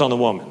he puts on the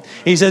woman.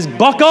 He says,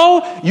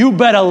 bucko, you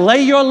better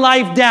lay your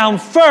life down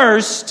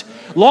first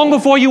long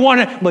before you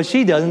want it. But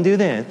she doesn't do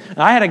that.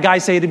 I had a guy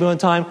say to me one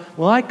time,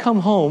 well, I come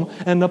home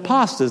and the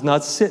pasta's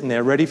not sitting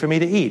there ready for me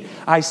to eat.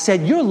 I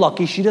said, you're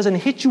lucky she doesn't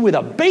hit you with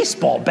a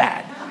baseball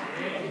bat.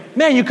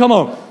 Man, you come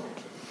home.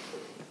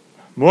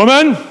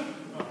 Woman,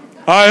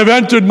 I have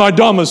entered my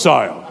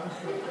domicile.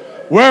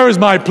 Where is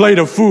my plate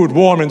of food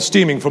warm and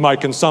steaming for my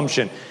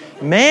consumption?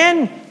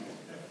 Man,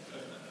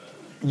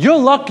 you're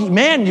lucky.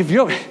 Man, if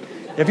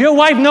your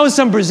wife knows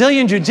some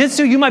Brazilian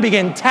jiu-jitsu, you might be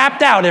getting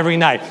tapped out every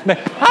night.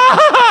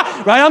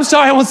 Right? I'm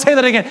sorry, I won't say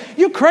that again.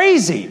 You're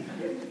crazy.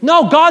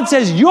 No, God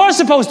says you're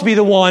supposed to be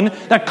the one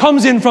that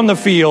comes in from the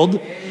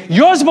field.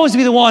 You're supposed to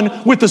be the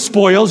one with the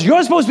spoils.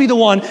 You're supposed to be the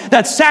one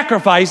that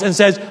sacrificed and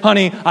says,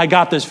 honey, I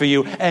got this for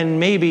you. And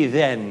maybe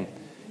then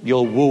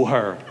you'll woo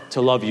her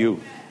to love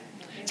you.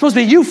 It's supposed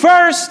to be you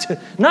first,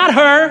 not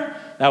her.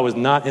 That was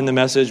not in the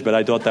message, but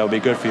I thought that would be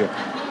good for you.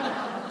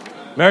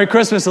 Merry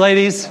Christmas,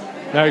 ladies.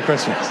 Merry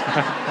Christmas.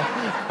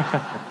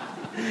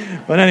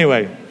 But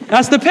anyway,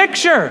 that's the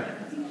picture.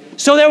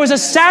 So there was a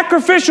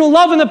sacrificial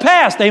love in the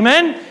past,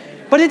 amen?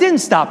 But it didn't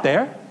stop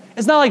there.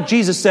 It's not like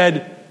Jesus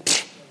said,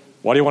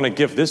 what do you want a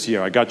gift this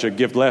year? I got you a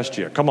gift last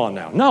year. Come on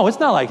now. No, it's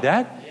not like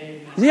that.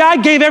 Yeah, I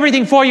gave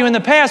everything for you in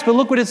the past, but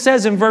look what it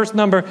says in verse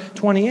number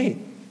 28.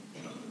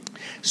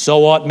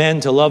 So ought men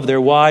to love their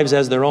wives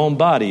as their own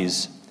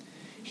bodies.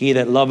 He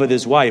that loveth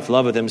his wife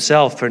loveth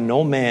himself, for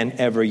no man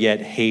ever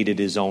yet hated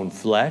his own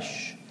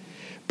flesh,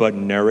 but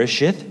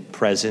nourisheth,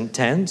 present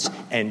tense,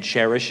 and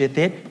cherisheth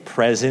it,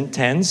 present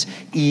tense,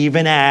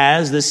 even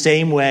as the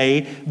same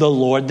way the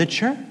Lord the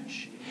church.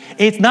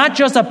 It's not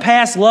just a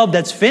past love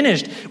that's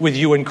finished with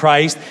you in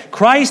Christ.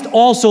 Christ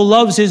also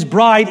loves his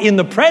bride in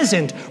the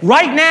present,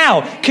 right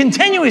now,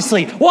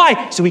 continuously.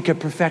 Why? So he could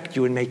perfect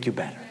you and make you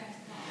better.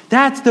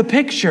 That's the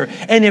picture.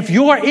 And if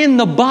you're in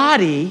the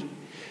body,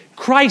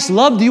 Christ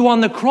loved you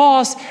on the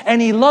cross,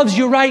 and he loves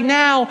you right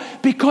now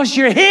because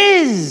you're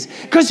his.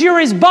 Because you're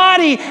his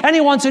body, and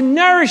he wants to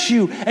nourish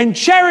you and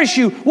cherish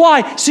you.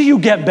 Why? So you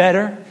get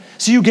better.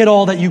 So you get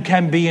all that you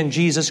can be in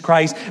Jesus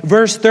Christ.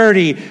 Verse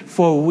 30,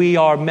 for we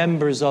are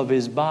members of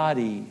his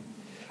body,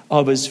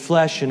 of his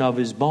flesh and of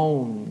his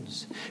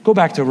bones. Go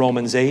back to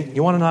Romans 8.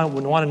 You want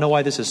to know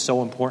why this is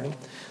so important?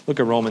 Look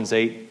at Romans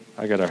 8.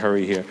 I got to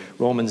hurry here.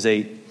 Romans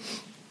 8.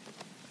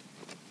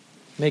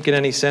 Making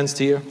any sense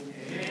to you?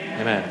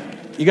 Amen.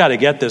 You got to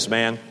get this,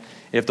 man.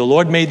 If the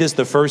Lord made this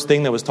the first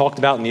thing that was talked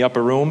about in the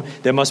upper room,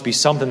 there must be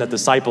something that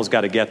disciples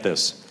got to get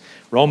this.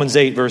 Romans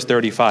 8, verse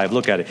 35.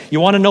 Look at it.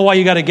 You want to know why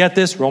you got to get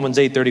this? Romans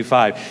 8,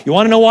 35. You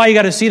want to know why you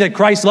got to see that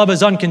Christ's love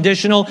is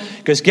unconditional?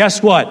 Because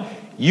guess what?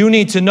 You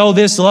need to know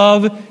this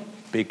love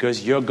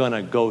because you're going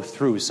to go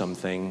through some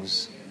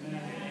things.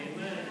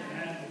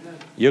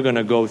 You're going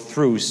to go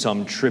through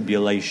some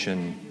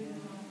tribulation.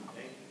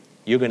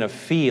 You're going to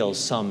feel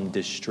some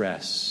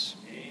distress.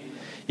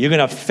 You're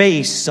going to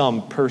face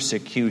some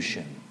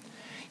persecution.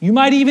 You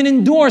might even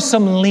endure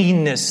some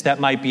leanness that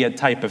might be a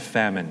type of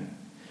famine.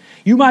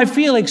 You might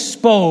feel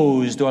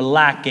exposed or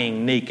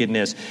lacking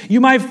nakedness.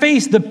 You might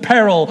face the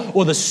peril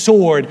or the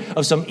sword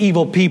of some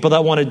evil people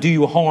that want to do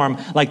you harm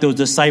like those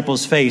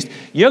disciples faced.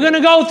 You're going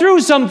to go through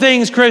some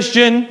things,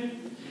 Christian,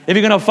 if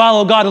you're going to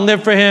follow God and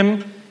live for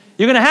him.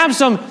 You're going to have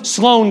some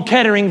Sloan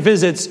Kettering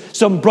visits,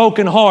 some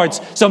broken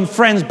hearts, some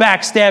friends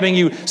backstabbing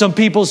you, some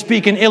people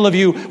speaking ill of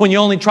you when you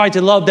only tried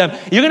to love them.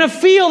 You're going to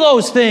feel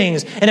those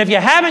things. And if you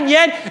haven't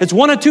yet, it's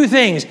one of two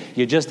things.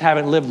 You just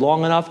haven't lived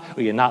long enough,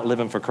 or you're not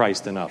living for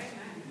Christ enough.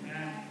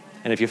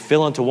 And if you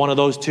fall into one of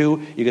those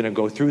two, you're going to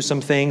go through some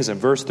things. In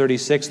verse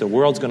 36, the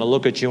world's going to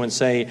look at you and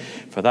say,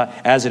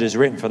 as it is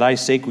written, for thy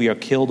sake we are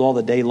killed all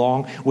the day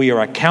long. We are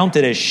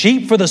accounted as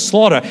sheep for the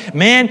slaughter.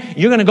 Man,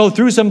 you're going to go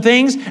through some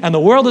things, and the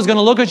world is going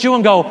to look at you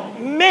and go,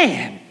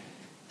 man,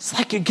 it's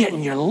like you're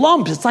getting your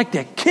lumps. It's like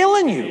they're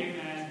killing you.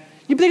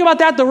 You think about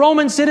that, the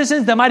Roman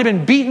citizens that might have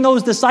been beating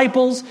those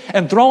disciples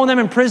and throwing them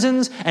in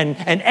prisons and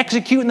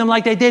executing them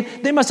like they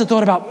did, they must have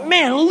thought about,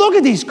 man, look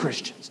at these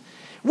Christians.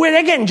 Where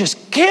they're getting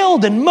just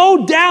killed and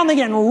mowed down, they're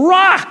getting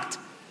rocked.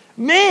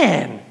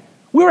 Man,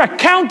 we're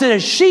accounted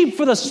as sheep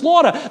for the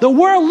slaughter. The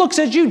world looks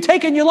at you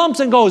taking your lumps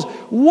and goes,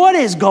 what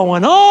is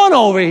going on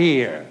over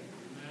here?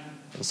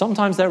 And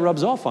sometimes that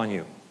rubs off on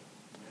you.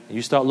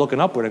 You start looking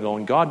upward and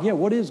going, God, yeah,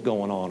 what is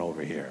going on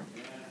over here?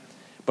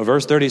 But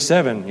verse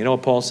 37, you know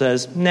what Paul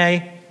says?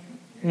 Nay,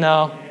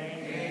 no,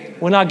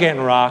 we're not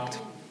getting rocked.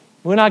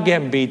 We're not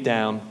getting beat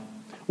down.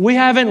 We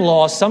haven't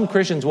lost. Some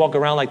Christians walk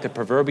around like the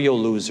proverbial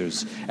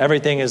losers.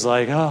 Everything is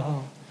like,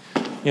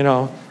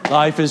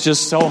 life is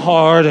just so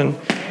hard and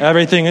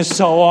everything is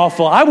so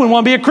awful. I wouldn't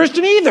want to be a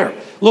Christian either,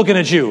 looking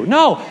at you.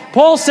 No,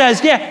 Paul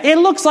says, yeah, it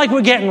looks like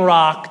we're getting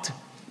rocked.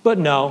 But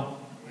no,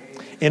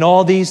 in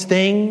all these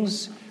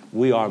things,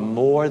 we are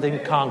more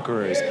than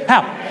conquerors.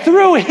 How?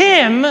 Through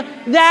him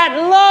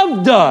that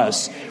loved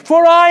us.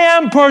 For I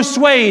am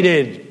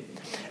persuaded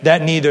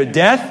that neither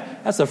death,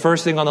 that's the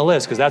first thing on the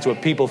list because that's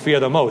what people fear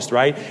the most,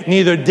 right?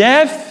 Neither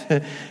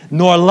death,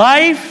 nor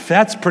life,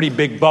 that's a pretty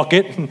big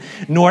bucket,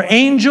 nor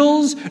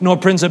angels, nor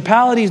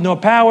principalities, nor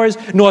powers,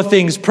 nor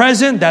things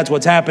present, that's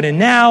what's happening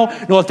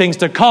now, nor things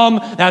to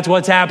come, that's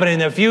what's happening in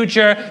the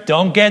future.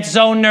 Don't get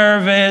so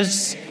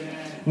nervous.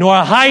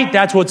 Nor height,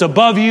 that's what's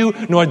above you,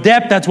 nor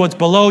depth, that's what's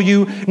below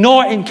you,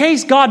 nor, in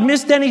case God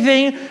missed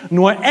anything,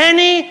 nor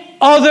any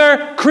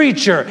other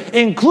creature,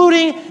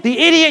 including the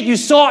idiot you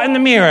saw in the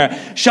mirror,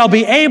 shall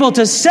be able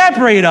to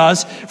separate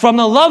us from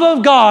the love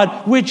of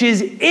God which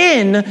is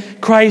in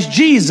Christ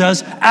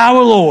Jesus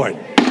our Lord.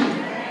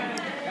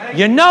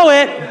 You know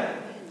it.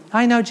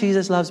 I know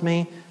Jesus loves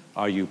me.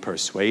 Are you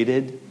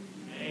persuaded?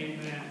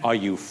 Are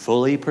you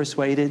fully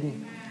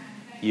persuaded?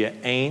 You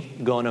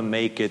ain't going to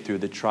make it through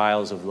the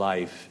trials of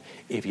life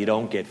if you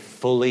don't get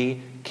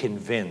fully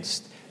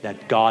convinced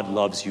that God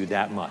loves you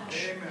that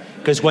much.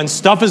 Because when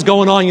stuff is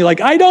going on, you're like,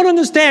 I don't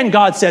understand.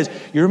 God says,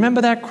 you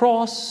remember that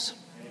cross?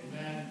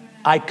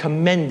 I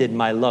commended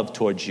my love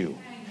towards you.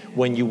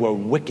 When you were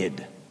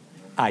wicked,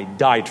 I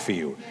died for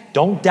you.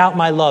 Don't doubt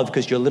my love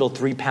because your little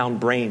 3-pound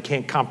brain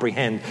can't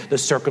comprehend the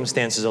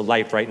circumstances of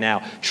life right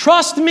now.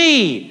 Trust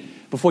me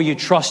before you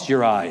trust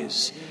your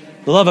eyes.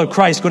 The love of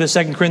Christ, go to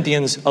 2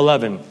 Corinthians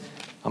 11.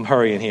 I'm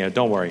hurrying here,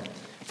 don't worry.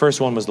 First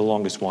one was the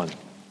longest one.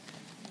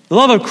 The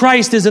love of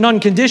Christ is an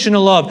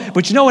unconditional love.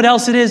 But you know what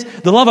else it is?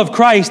 The love of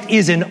Christ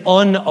is an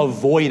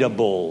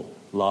unavoidable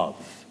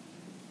love.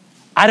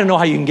 I don't know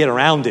how you can get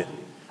around it.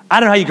 I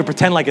don't know how you can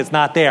pretend like it's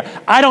not there.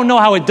 I don't know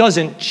how it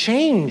doesn't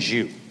change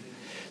you.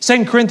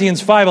 2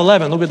 Corinthians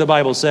 5:11, look what the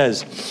Bible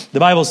says. The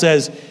Bible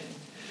says,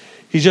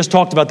 he's just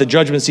talked about the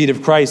judgment seat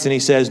of Christ, and he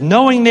says,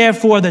 knowing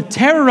therefore the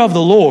terror of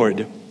the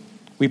Lord,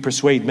 we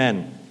persuade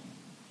men,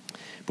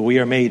 but we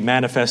are made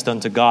manifest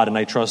unto God, and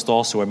I trust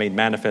also are made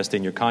manifest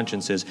in your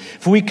consciences.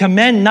 For we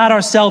commend not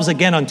ourselves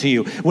again unto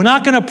you. We're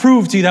not going to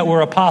prove to you that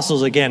we're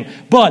apostles again,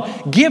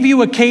 but give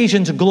you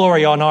occasion to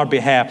glory on our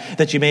behalf,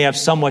 that you may have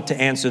somewhat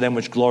to answer them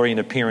which glory in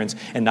appearance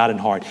and not in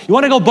heart. You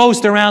want to go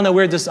boast around that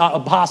we're just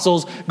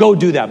apostles? Go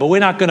do that, but we're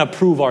not going to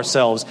prove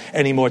ourselves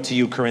anymore to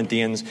you,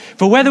 Corinthians.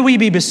 For whether we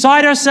be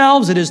beside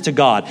ourselves, it is to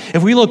God.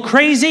 If we look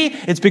crazy,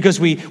 it's because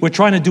we're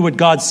trying to do what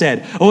God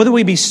said. Or whether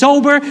we be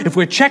sober, if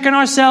we're checking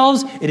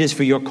ourselves, it is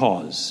for your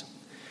cause.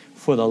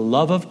 For the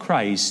love of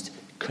Christ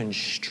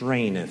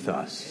constraineth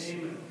us,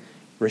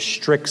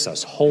 restricts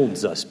us,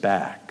 holds us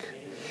back.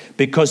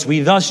 Because we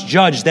thus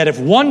judge that if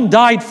one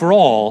died for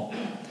all,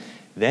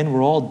 then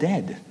we're all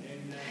dead.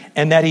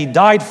 And that he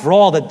died for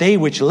all, that they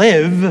which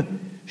live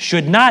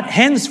should not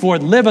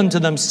henceforth live unto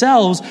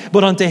themselves,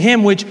 but unto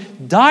him which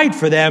died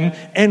for them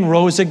and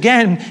rose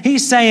again.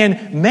 He's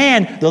saying,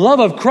 man, the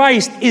love of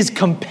Christ is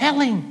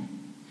compelling.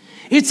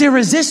 It's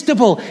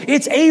irresistible.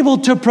 It's able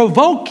to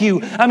provoke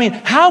you. I mean,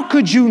 how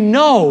could you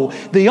know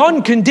the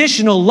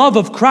unconditional love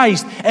of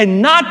Christ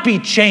and not be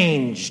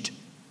changed?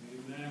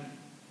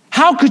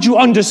 How could you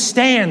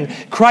understand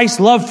Christ's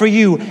love for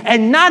you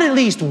and not at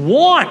least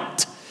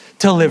want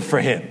to live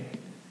for him?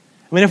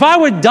 I mean, if I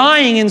were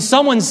dying and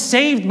someone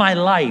saved my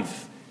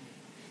life,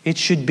 it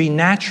should be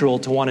natural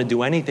to want to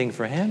do anything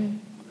for him.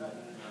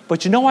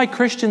 But you know why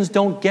Christians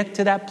don't get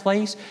to that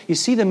place? You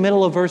see the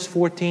middle of verse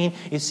 14?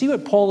 You see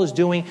what Paul is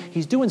doing?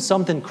 He's doing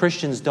something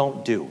Christians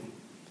don't do.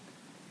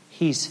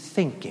 He's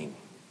thinking.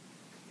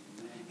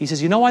 He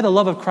says, you know why the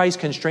love of Christ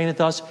constraineth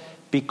us?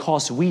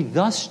 Because we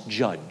thus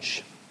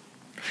judge.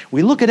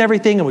 We look at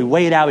everything and we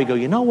weigh it out. We go,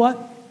 you know what?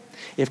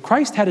 If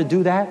Christ had to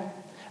do that,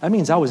 that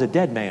means I was a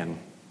dead man.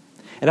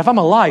 And if I'm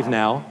alive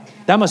now,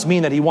 that must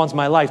mean that he wants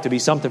my life to be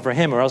something for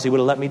him, or else he would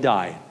have let me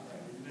die.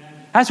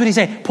 That's what he's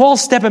saying.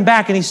 Paul's stepping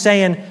back and he's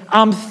saying,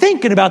 I'm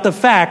thinking about the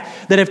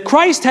fact that if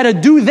Christ had to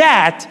do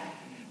that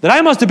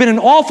I must have been an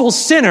awful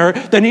sinner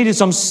that needed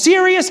some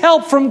serious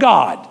help from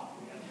God.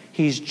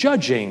 He's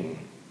judging.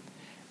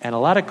 And a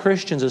lot of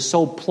Christians are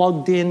so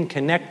plugged in,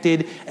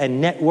 connected,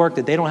 and networked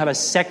that they don't have a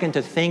second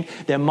to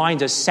think. Their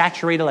minds are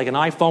saturated like an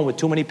iPhone with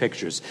too many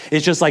pictures.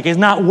 It's just like it's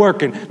not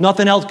working.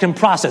 Nothing else can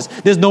process.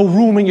 There's no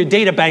room in your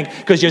data bank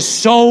because you're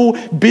so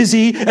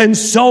busy and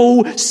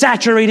so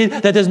saturated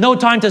that there's no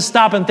time to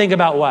stop and think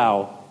about,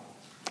 wow,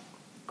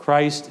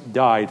 Christ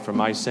died for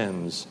my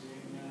sins.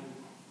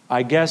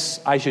 I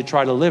guess I should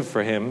try to live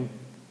for him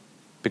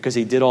because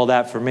he did all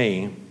that for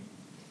me.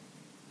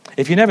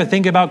 If you never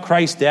think about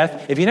Christ's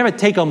death, if you never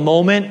take a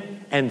moment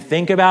and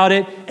think about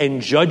it and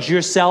judge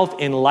yourself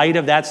in light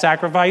of that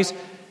sacrifice,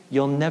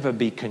 you'll never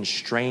be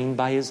constrained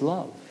by his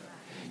love.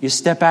 You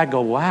step back and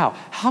go, wow,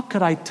 how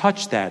could I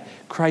touch that?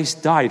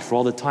 Christ died for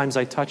all the times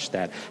I touched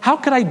that. How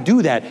could I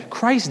do that?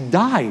 Christ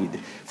died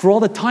for all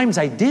the times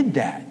I did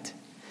that.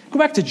 Go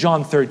back to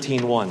John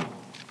 13:1.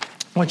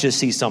 I want you to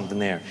see something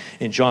there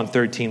in John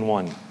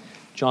 13:1.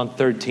 John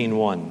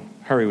 13:1.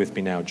 Hurry with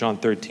me now. John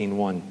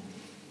 13:1.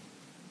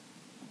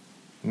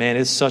 Man,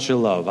 it's such a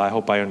love. I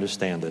hope I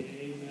understand it.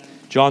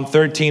 John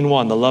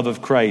 13:1, the love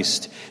of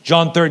Christ.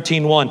 John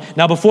 13:1.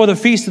 Now before the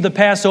feast of the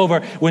Passover,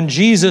 when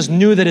Jesus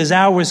knew that his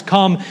hour was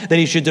come, that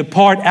he should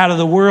depart out of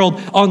the world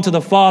unto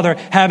the Father,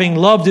 having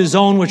loved his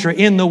own which are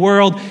in the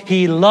world,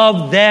 he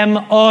loved them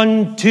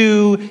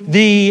unto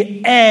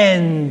the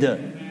end.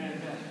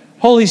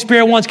 Holy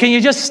Spirit wants, can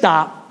you just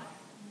stop?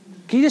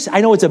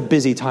 I know it's a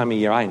busy time of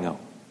year, I know.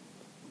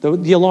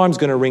 The alarm's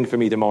going to ring for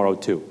me tomorrow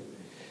too.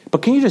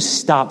 But can you just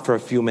stop for a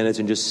few minutes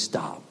and just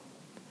stop?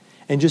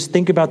 And just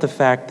think about the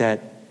fact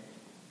that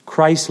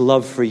Christ's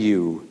love for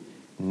you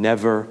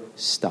never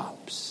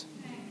stops.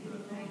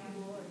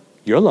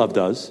 Your love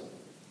does.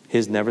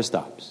 His never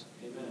stops.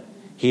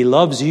 He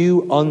loves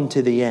you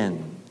unto the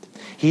end.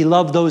 He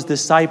loved those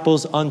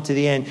disciples unto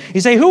the end.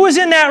 You say, who was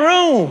in that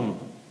room?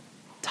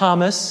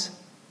 Thomas.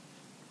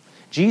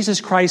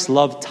 Jesus Christ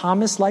loved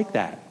Thomas like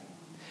that.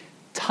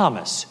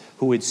 Thomas,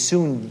 who would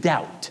soon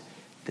doubt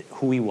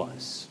who he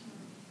was.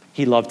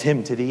 He loved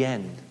him to the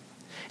end.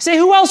 Say,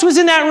 who else was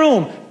in that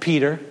room?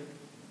 Peter.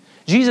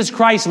 Jesus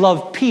Christ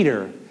loved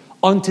Peter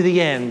unto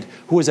the end,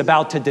 who was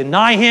about to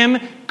deny him,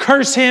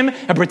 curse him,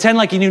 and pretend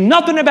like he knew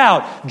nothing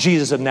about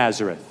Jesus of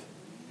Nazareth.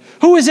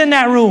 Who was in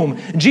that room?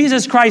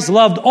 Jesus Christ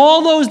loved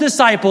all those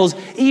disciples,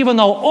 even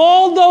though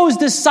all those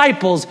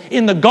disciples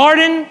in the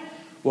garden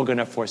were going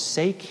to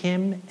forsake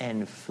him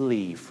and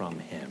flee from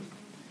him.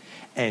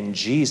 And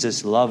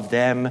Jesus loved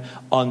them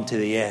unto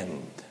the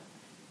end.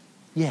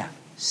 Yeah,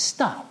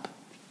 stop.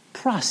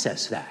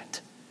 Process that.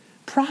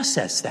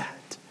 Process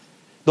that.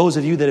 Those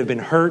of you that have been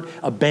hurt,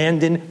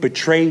 abandoned,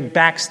 betrayed,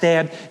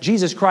 backstabbed,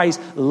 Jesus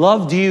Christ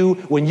loved you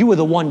when you were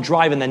the one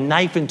driving the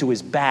knife into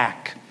his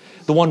back,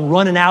 the one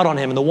running out on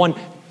him, and the one,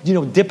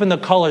 dipping the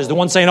colors, the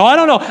one saying, I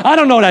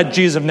don't know that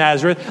Jesus of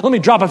Nazareth. Let me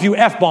drop a few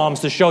F-bombs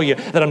to show you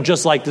that I'm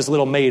just like this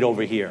little maid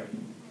over here.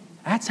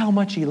 That's how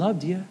much he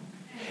loved you.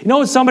 You know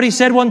what somebody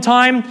said one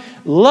time?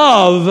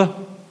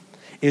 Love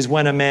is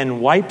when a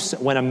man wipes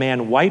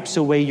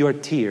away your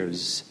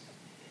tears,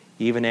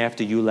 even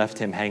after you left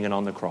him hanging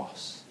on the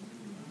cross.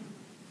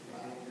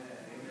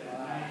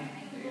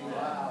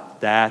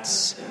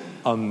 That's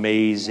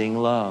amazing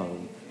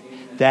love.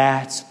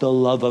 That's the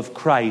love of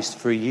Christ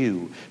for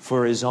you,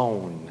 for his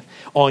own.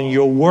 On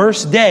your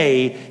worst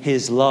day,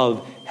 his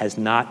love has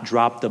not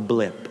dropped a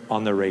blip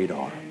on the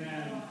radar.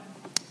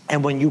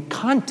 And when you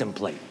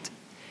contemplate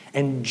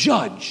and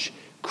judge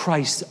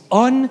Christ's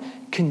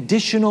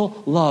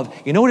unconditional love,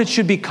 you know what it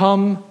should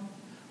become?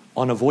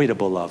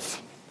 Unavoidable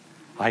love.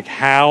 Like,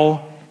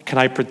 how can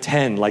I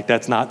pretend like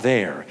that's not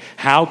there?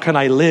 How can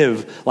I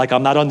live like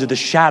I'm not under the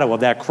shadow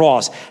of that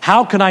cross?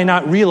 How can I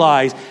not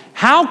realize,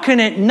 how can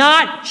it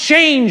not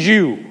change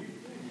you?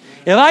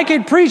 If I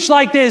could preach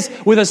like this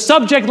with a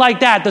subject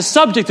like that, the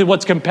subject is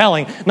what's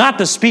compelling, not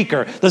the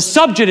speaker. The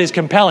subject is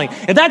compelling.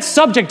 If that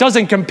subject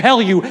doesn't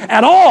compel you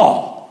at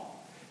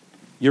all,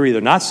 you're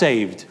either not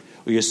saved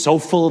or you're so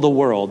full of the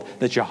world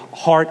that your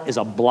heart is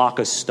a block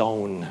of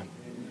stone.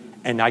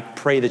 And I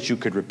pray that you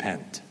could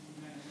repent.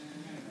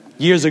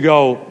 Years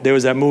ago, there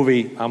was that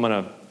movie, should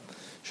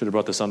have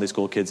brought the Sunday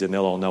school kids in,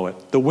 they'll all know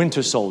it. The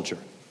Winter Soldier,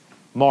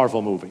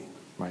 Marvel movie,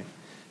 right?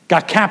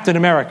 Got Captain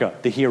America,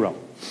 the hero.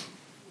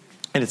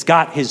 And it's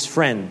got his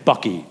friend,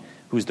 Bucky,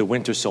 who's the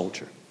Winter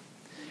Soldier.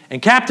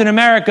 And Captain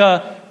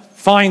America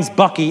finds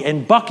Bucky,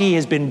 and Bucky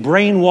has been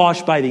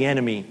brainwashed by the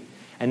enemy,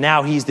 and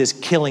now he's this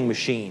killing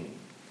machine.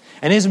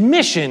 And his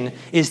mission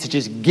is to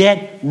just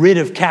get rid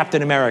of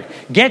Captain America,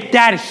 get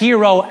that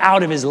hero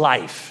out of his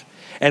life.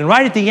 And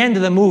right at the end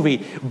of the movie,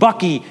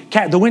 Bucky,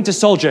 the Winter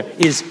Soldier,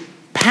 is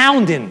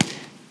pounding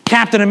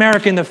Captain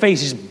America in the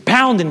face. He's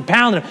pounding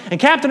him. And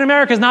Captain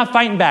America is not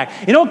fighting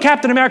back. You know what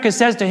Captain America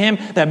says to him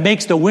that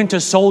makes the Winter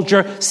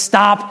Soldier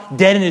stop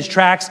dead in his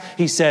tracks?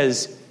 He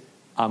says,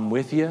 I'm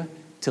with you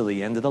till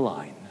the end of the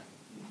line.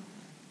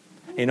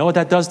 You know what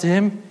that does to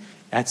him?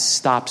 That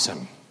stops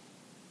him.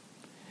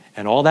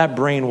 And all that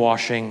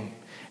brainwashing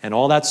and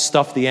all that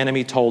stuff the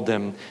enemy told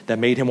him that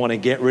made him want to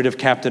get rid of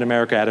Captain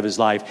America out of his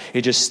life,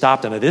 it just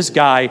stopped him. Now, this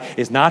guy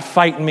is not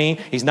fighting me.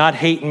 He's not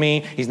hating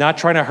me. He's not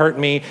trying to hurt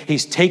me.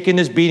 He's taking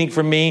this beating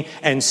from me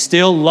and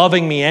still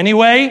loving me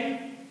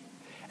anyway.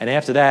 And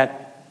after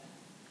that,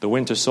 the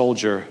Winter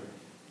Soldier,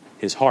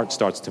 his heart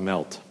starts to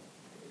melt.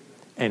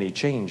 And he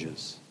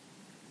changes.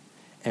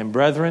 And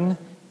brethren,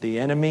 the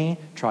enemy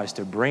tries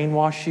to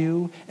brainwash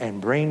you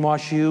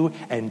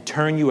and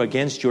turn you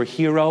against your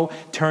hero,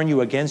 turn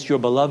you against your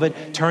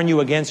beloved, turn you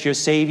against your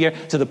Savior,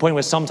 to the point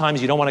where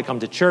sometimes you don't want to come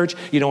to church,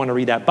 you don't want to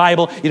read that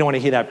Bible, you don't want to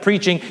hear that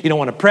preaching, you don't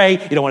want to pray,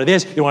 you don't want to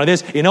this, you don't want to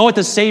this. You know what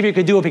the Savior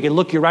could do if he could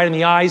look you right in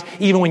the eyes?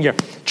 Even when you're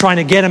trying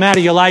to get him out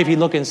of your life, he'd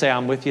look and say,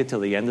 I'm with you till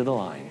the end of the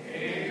line.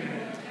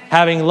 Amen.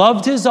 Having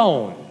loved his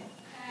own,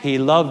 he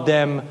loved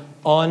them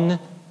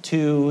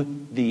unto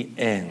the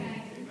end.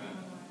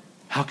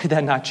 How could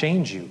that not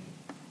change you?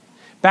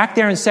 Back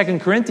there in 2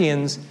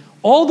 Corinthians,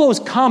 all those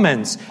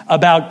comments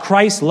about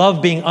Christ's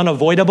love being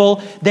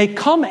unavoidable, they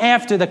come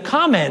after the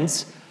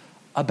comments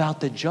about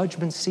the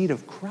judgment seat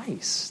of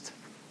Christ.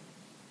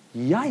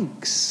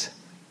 Yikes.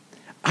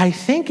 I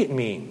think it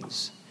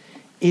means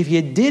if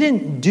you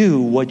didn't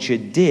do what you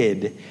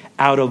did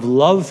out of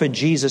love for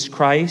Jesus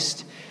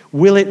Christ,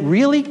 will it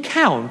really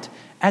count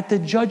at the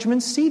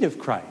judgment seat of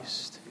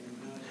Christ?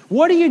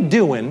 What are you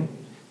doing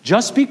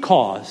just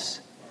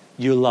because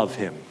you love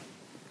him?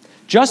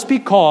 Just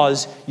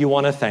because you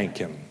want to thank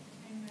him?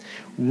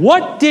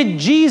 What did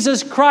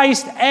Jesus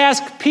Christ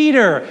ask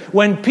Peter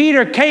when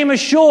Peter came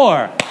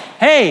ashore?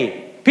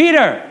 Hey,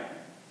 Peter,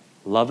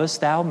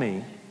 lovest thou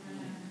me?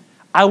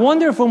 I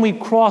wonder if when we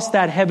cross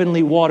that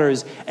heavenly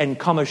waters and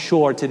come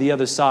ashore to the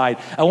other side,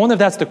 I wonder if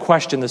that's the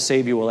question the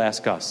Savior will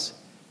ask us.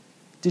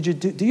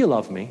 Do you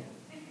love me?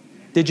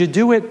 Did you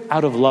do it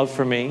out of love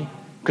for me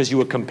because you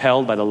were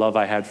compelled by the love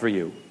I had for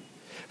you?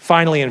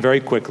 Finally, and very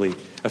quickly,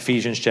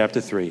 Ephesians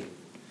chapter 3.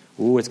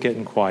 Ooh, it's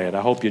getting quiet.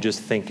 I hope you're just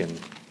thinking.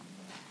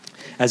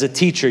 As a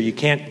teacher, you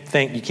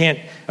can't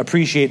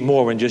appreciate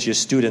more when just your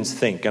students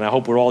think. And I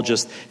hope we're all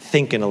just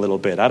thinking a little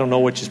bit. I don't know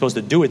what you're supposed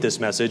to do with this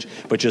message,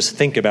 but just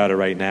think about it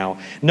right now.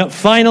 No,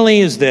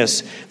 finally is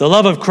this: the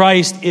love of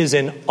Christ is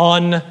an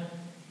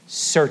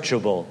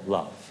unsearchable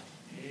love.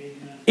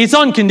 It's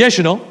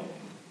unconditional.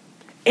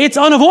 It's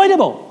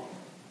unavoidable.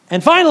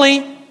 And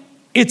finally,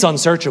 it's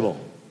unsearchable.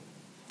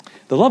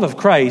 The love of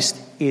Christ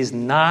is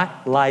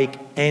not like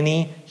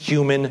any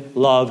human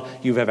love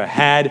you've ever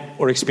had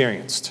or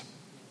experienced.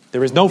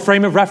 There is no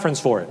frame of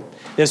reference for it.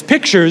 There's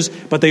pictures,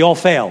 but they all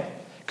fail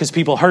because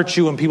people hurt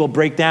you and people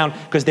break down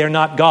because they're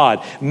not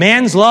God.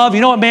 Man's love,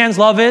 you know what man's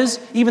love is?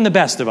 Even the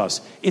best of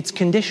us. It's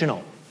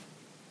conditional.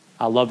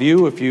 I'll love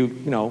you if you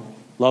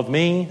love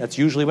me. That's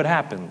usually what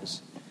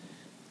happens.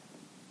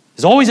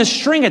 There's always a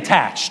string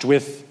attached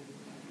with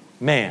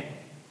man.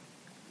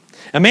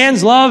 A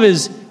man's love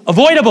is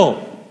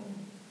avoidable.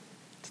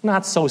 It's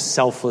not so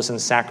selfless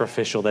and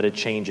sacrificial that it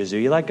changes you.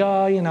 You're like,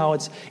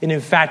 it's an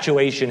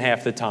infatuation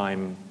half the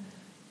time.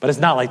 But it's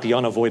not like the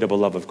unavoidable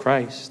love of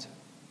Christ.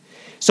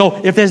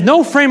 So if there's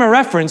no frame of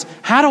reference,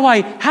 how do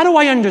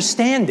I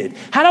understand it?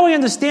 How do I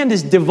understand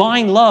this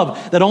divine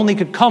love that only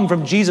could come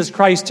from Jesus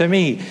Christ to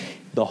me?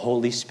 The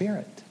Holy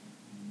Spirit.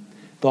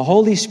 The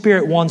Holy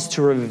Spirit wants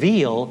to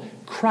reveal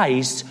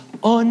Christ's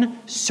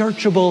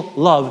unsearchable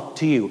love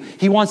to you.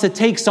 He wants to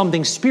take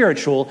something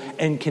spiritual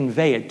and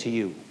convey it to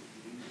you.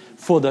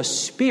 For the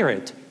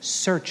Spirit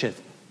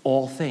searcheth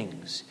all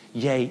things,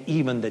 yea,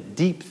 even the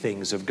deep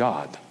things of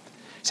God.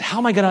 So how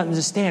am I going to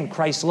understand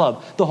Christ's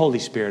love? The Holy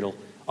Spirit will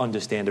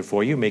understand it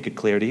for you, make it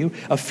clear to you.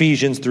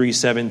 Ephesians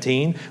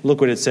 3:17,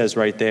 look what it says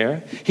right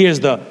there.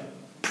 Here's the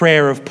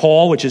prayer of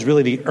Paul, which is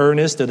really the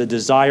earnest of the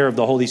desire of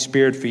the Holy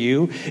Spirit for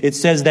you. It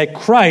says that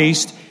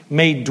Christ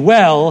may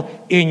dwell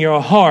in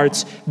your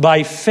hearts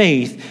by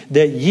faith,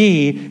 that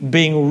ye,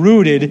 being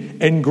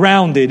rooted and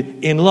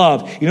grounded in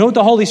love. You know what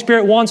the Holy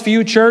Spirit wants for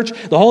you, church?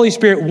 The Holy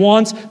Spirit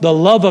wants the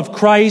love of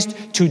Christ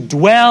to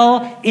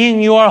dwell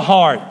in your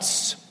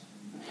hearts.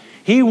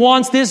 He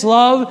wants this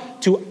love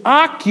to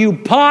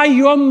occupy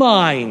your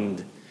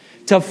mind,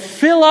 to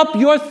fill up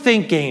your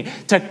thinking,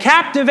 to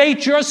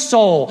captivate your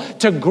soul,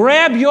 to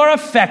grab your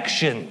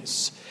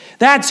affections.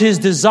 That's his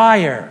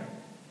desire.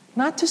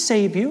 Not to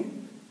save you.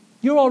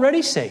 You're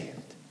already saved.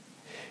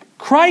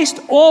 Christ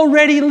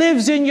already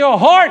lives in your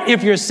heart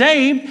if you're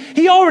saved.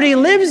 He already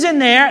lives in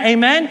there,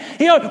 amen?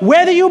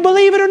 Whether you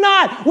believe it or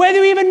not, whether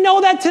you even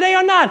know that today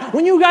or not,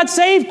 when you got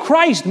saved,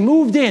 Christ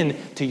moved in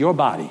to your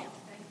body.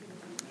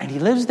 And he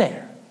lives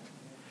there.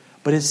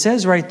 But it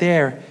says right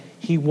there,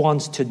 he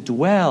wants to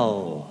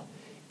dwell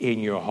in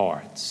your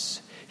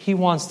hearts. He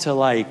wants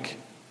to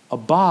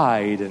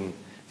abide and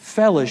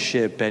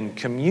fellowship and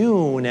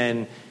commune,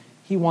 and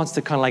he wants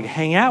to kind of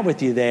hang out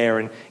with you there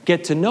and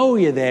get to know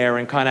you there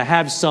and kind of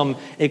have some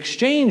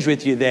exchange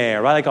with you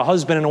there, right? Like a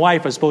husband and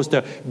wife are supposed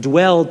to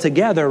dwell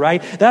together,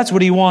 right? That's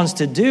what he wants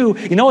to do.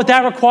 You know what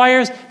that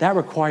requires? That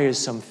requires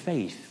some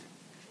faith.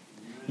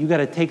 You got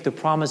to take the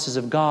promises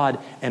of God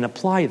and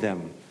apply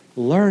them,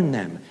 learn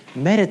them,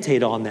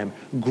 meditate on them,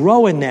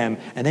 grow in them,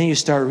 and then you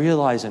start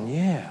realizing,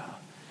 yeah,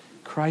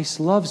 Christ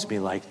loves me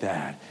like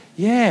that.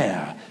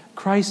 Yeah,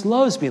 Christ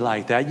loves me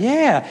like that.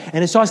 Yeah.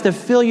 And it starts to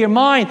fill your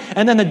mind.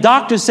 And then the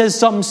doctor says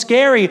something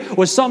scary,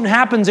 or something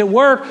happens at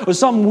work, or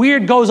something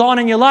weird goes on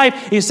in your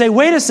life. You say,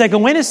 wait a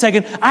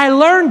second. I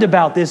learned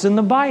about this in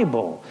the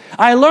Bible.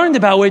 I learned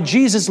about where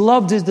Jesus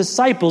loved his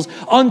disciples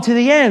unto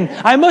the end.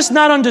 I must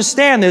not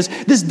understand this.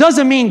 This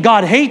doesn't mean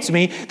God hates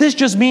me. This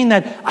just means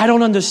that I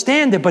don't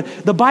understand it. But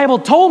the Bible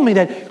told me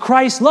that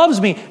Christ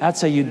loves me.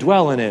 That's how you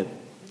dwell in it.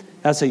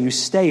 That's how you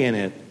stay in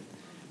it.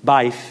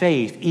 By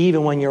faith,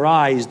 even when your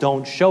eyes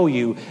don't show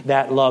you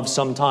that love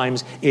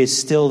sometimes is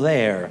still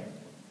there.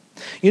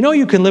 You know,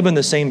 you can live in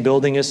the same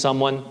building as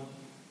someone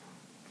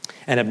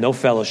and have no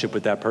fellowship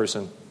with that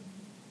person.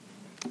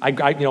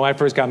 When I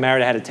first got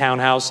married, I had a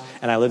townhouse,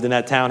 and I lived in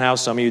that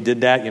townhouse. Some of you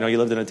did that. You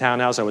lived in a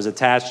townhouse. I was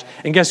attached.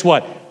 And guess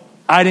what?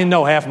 I didn't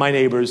know half my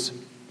neighbors.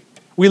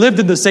 We lived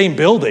in the same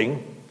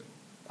building.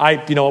 I,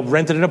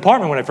 rented an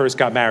apartment when I first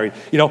got married.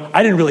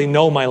 I didn't really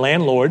know my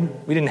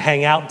landlord. We didn't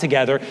hang out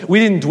together. We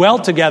didn't dwell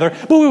together,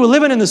 but we were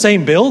living in the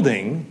same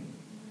building.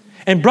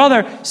 And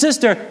brother,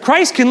 sister,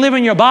 Christ can live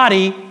in your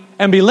body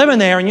and be living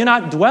there, and you're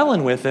not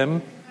dwelling with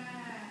him.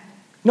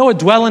 You know what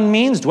dwelling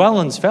means?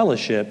 Dwelling's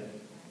fellowship.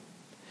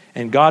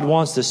 And God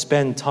wants to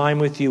spend time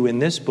with you in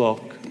this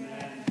book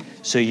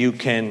so you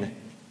can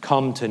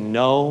come to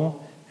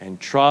know and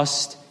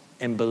trust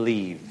and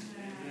believe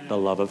the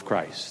love of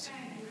Christ.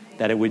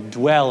 That it would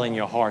dwell in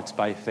your hearts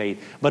by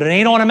faith. But it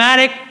ain't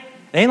automatic.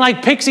 It ain't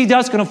like pixie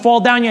dust going to fall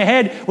down your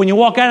head when you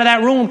walk out of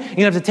that room.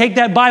 You have to take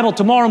that Bible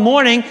tomorrow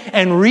morning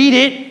and read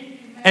it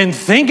and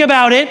think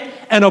about it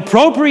and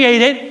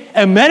appropriate it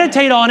and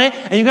meditate on it.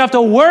 And you have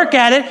to work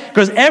at it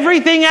because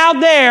everything out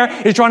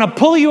there is trying to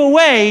pull you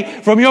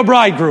away from your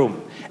bridegroom.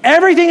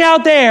 Everything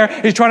out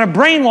there is trying to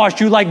brainwash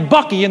you like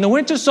Bucky in The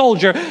Winter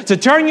Soldier to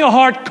turn your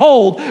heart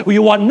cold where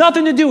you want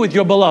nothing to do with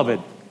your beloved.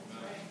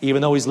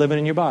 Even though he's living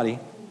in your body,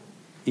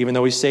 even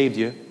though he saved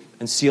you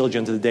and sealed you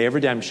unto the day of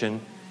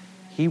redemption,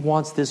 he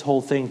wants this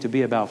whole thing to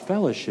be about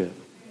fellowship,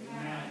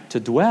 to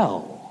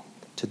dwell.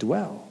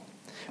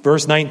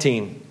 Verse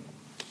 19,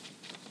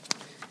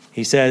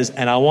 he says,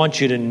 and I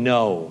want you to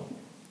know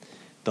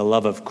the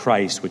love of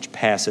Christ which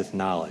passeth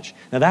knowledge.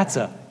 Now that's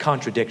a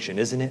contradiction,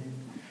 isn't it?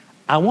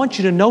 I want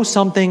you to know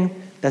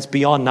something that's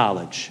beyond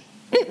knowledge.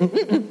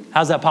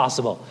 How's that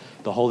possible?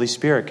 The Holy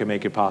Spirit can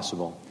make it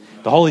possible.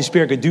 The Holy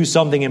Spirit could do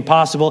something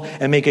impossible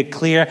and make it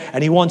clear,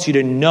 and he wants you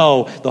to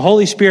know. The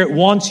Holy Spirit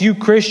wants you,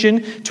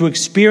 Christian, to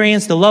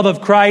experience the love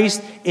of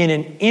Christ in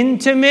an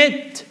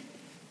intimate,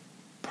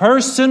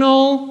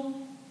 personal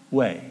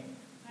way.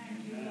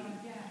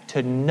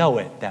 To know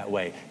it that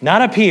way.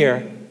 Not up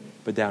here,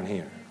 but down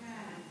here.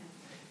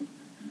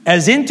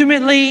 As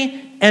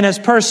intimately and as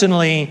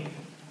personally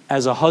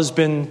as a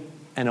husband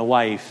and a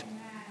wife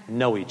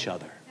know each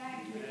other.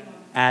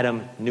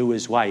 Adam knew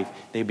his wife.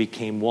 They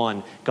became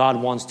one. God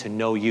wants to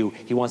know you.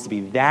 He wants to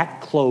be that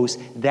close,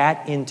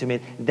 that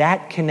intimate,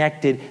 that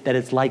connected, that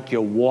it's like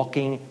you're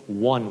walking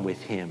one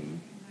with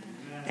him.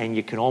 And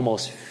you can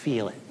almost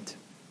feel it.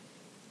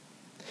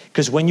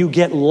 Because when you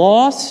get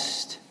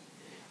lost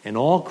in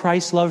all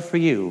Christ's love for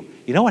you,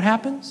 you know what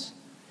happens?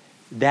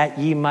 That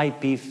ye might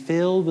be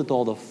filled with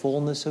all the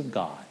fullness of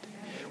God.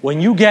 When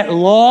you get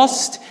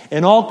lost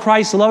in all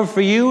Christ's love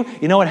for you,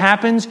 you know what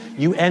happens?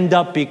 You end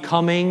up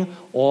becoming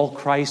all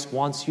Christ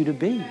wants you to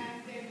be.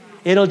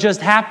 It'll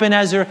just happen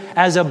as a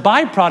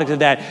byproduct of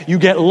that. You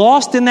get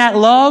lost in that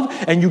love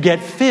and you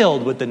get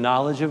filled with the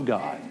knowledge of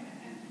God.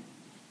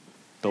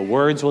 The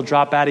words will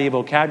drop out of your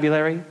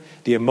vocabulary.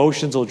 The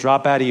emotions will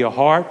drop out of your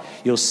heart.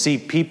 You'll see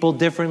people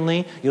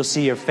differently. You'll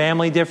see your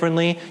family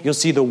differently. You'll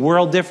see the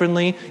world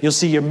differently. You'll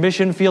see your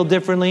mission field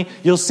differently.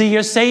 You'll see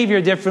your Savior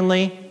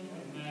differently.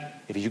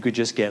 If you could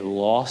just get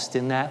lost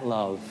in that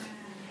love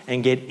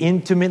and get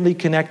intimately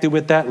connected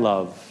with that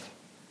love.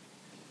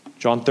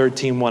 John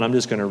 13:1, I'm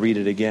just going to read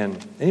it again.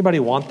 Anybody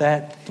want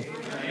that?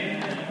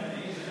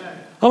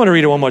 I'm going to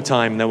read it one more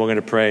time, and then we're going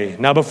to pray.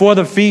 Now, before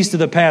the feast of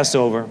the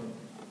Passover,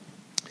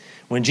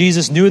 when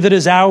Jesus knew that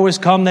his hour was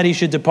come that he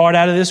should depart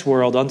out of this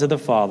world unto the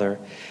Father,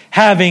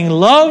 having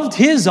loved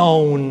his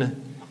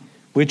own,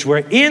 which were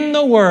in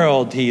the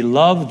world, he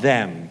loved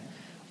them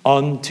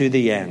unto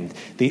the end.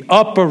 The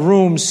upper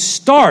room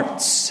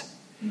starts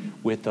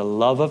with the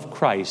love of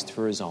Christ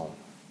for his own.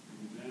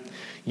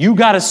 You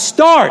got to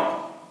start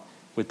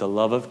with the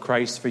love of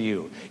Christ for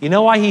you. You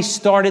know why he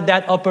started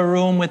that upper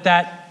room with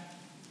that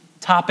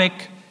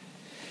topic?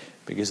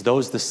 Because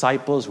those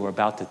disciples were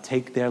about to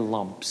take their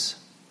lumps.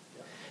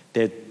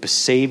 Their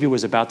Savior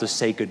was about to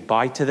say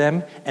goodbye to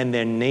them, and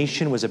their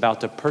nation was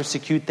about to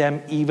persecute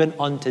them even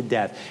unto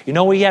death. You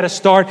know where he had to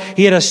start?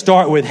 He had to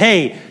start with,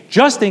 hey,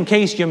 just in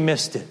case you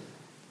missed it,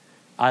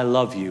 I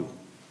love you.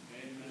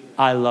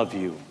 I love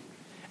you.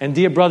 And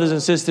dear brothers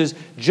and sisters,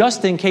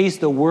 just in case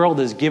the world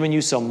has given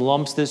you some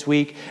lumps this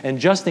week, and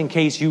just in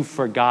case you've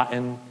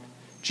forgotten,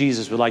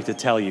 Jesus would like to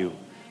tell you,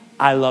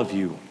 I love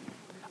you.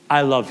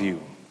 I love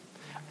you.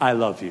 I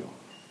love you.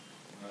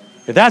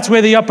 If that's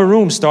where the upper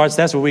room starts,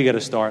 that's where we got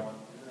to start.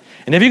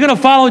 And if you're going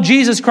to follow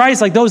Jesus Christ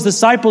like those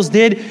disciples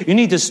did, you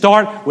need to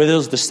start where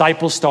those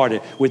disciples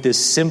started, with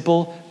this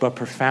simple but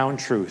profound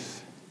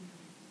truth.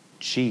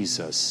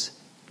 Jesus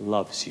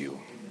loves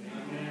you.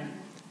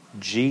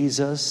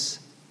 Jesus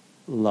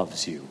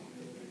loves you.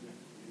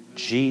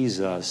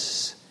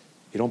 Jesus,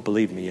 you don't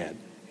believe me yet.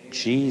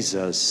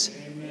 Jesus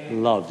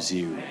loves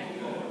you.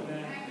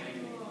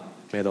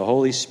 May the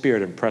Holy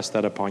Spirit impress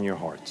that upon your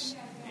hearts.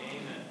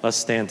 Let's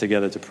stand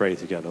together to pray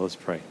together. Let's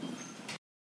pray.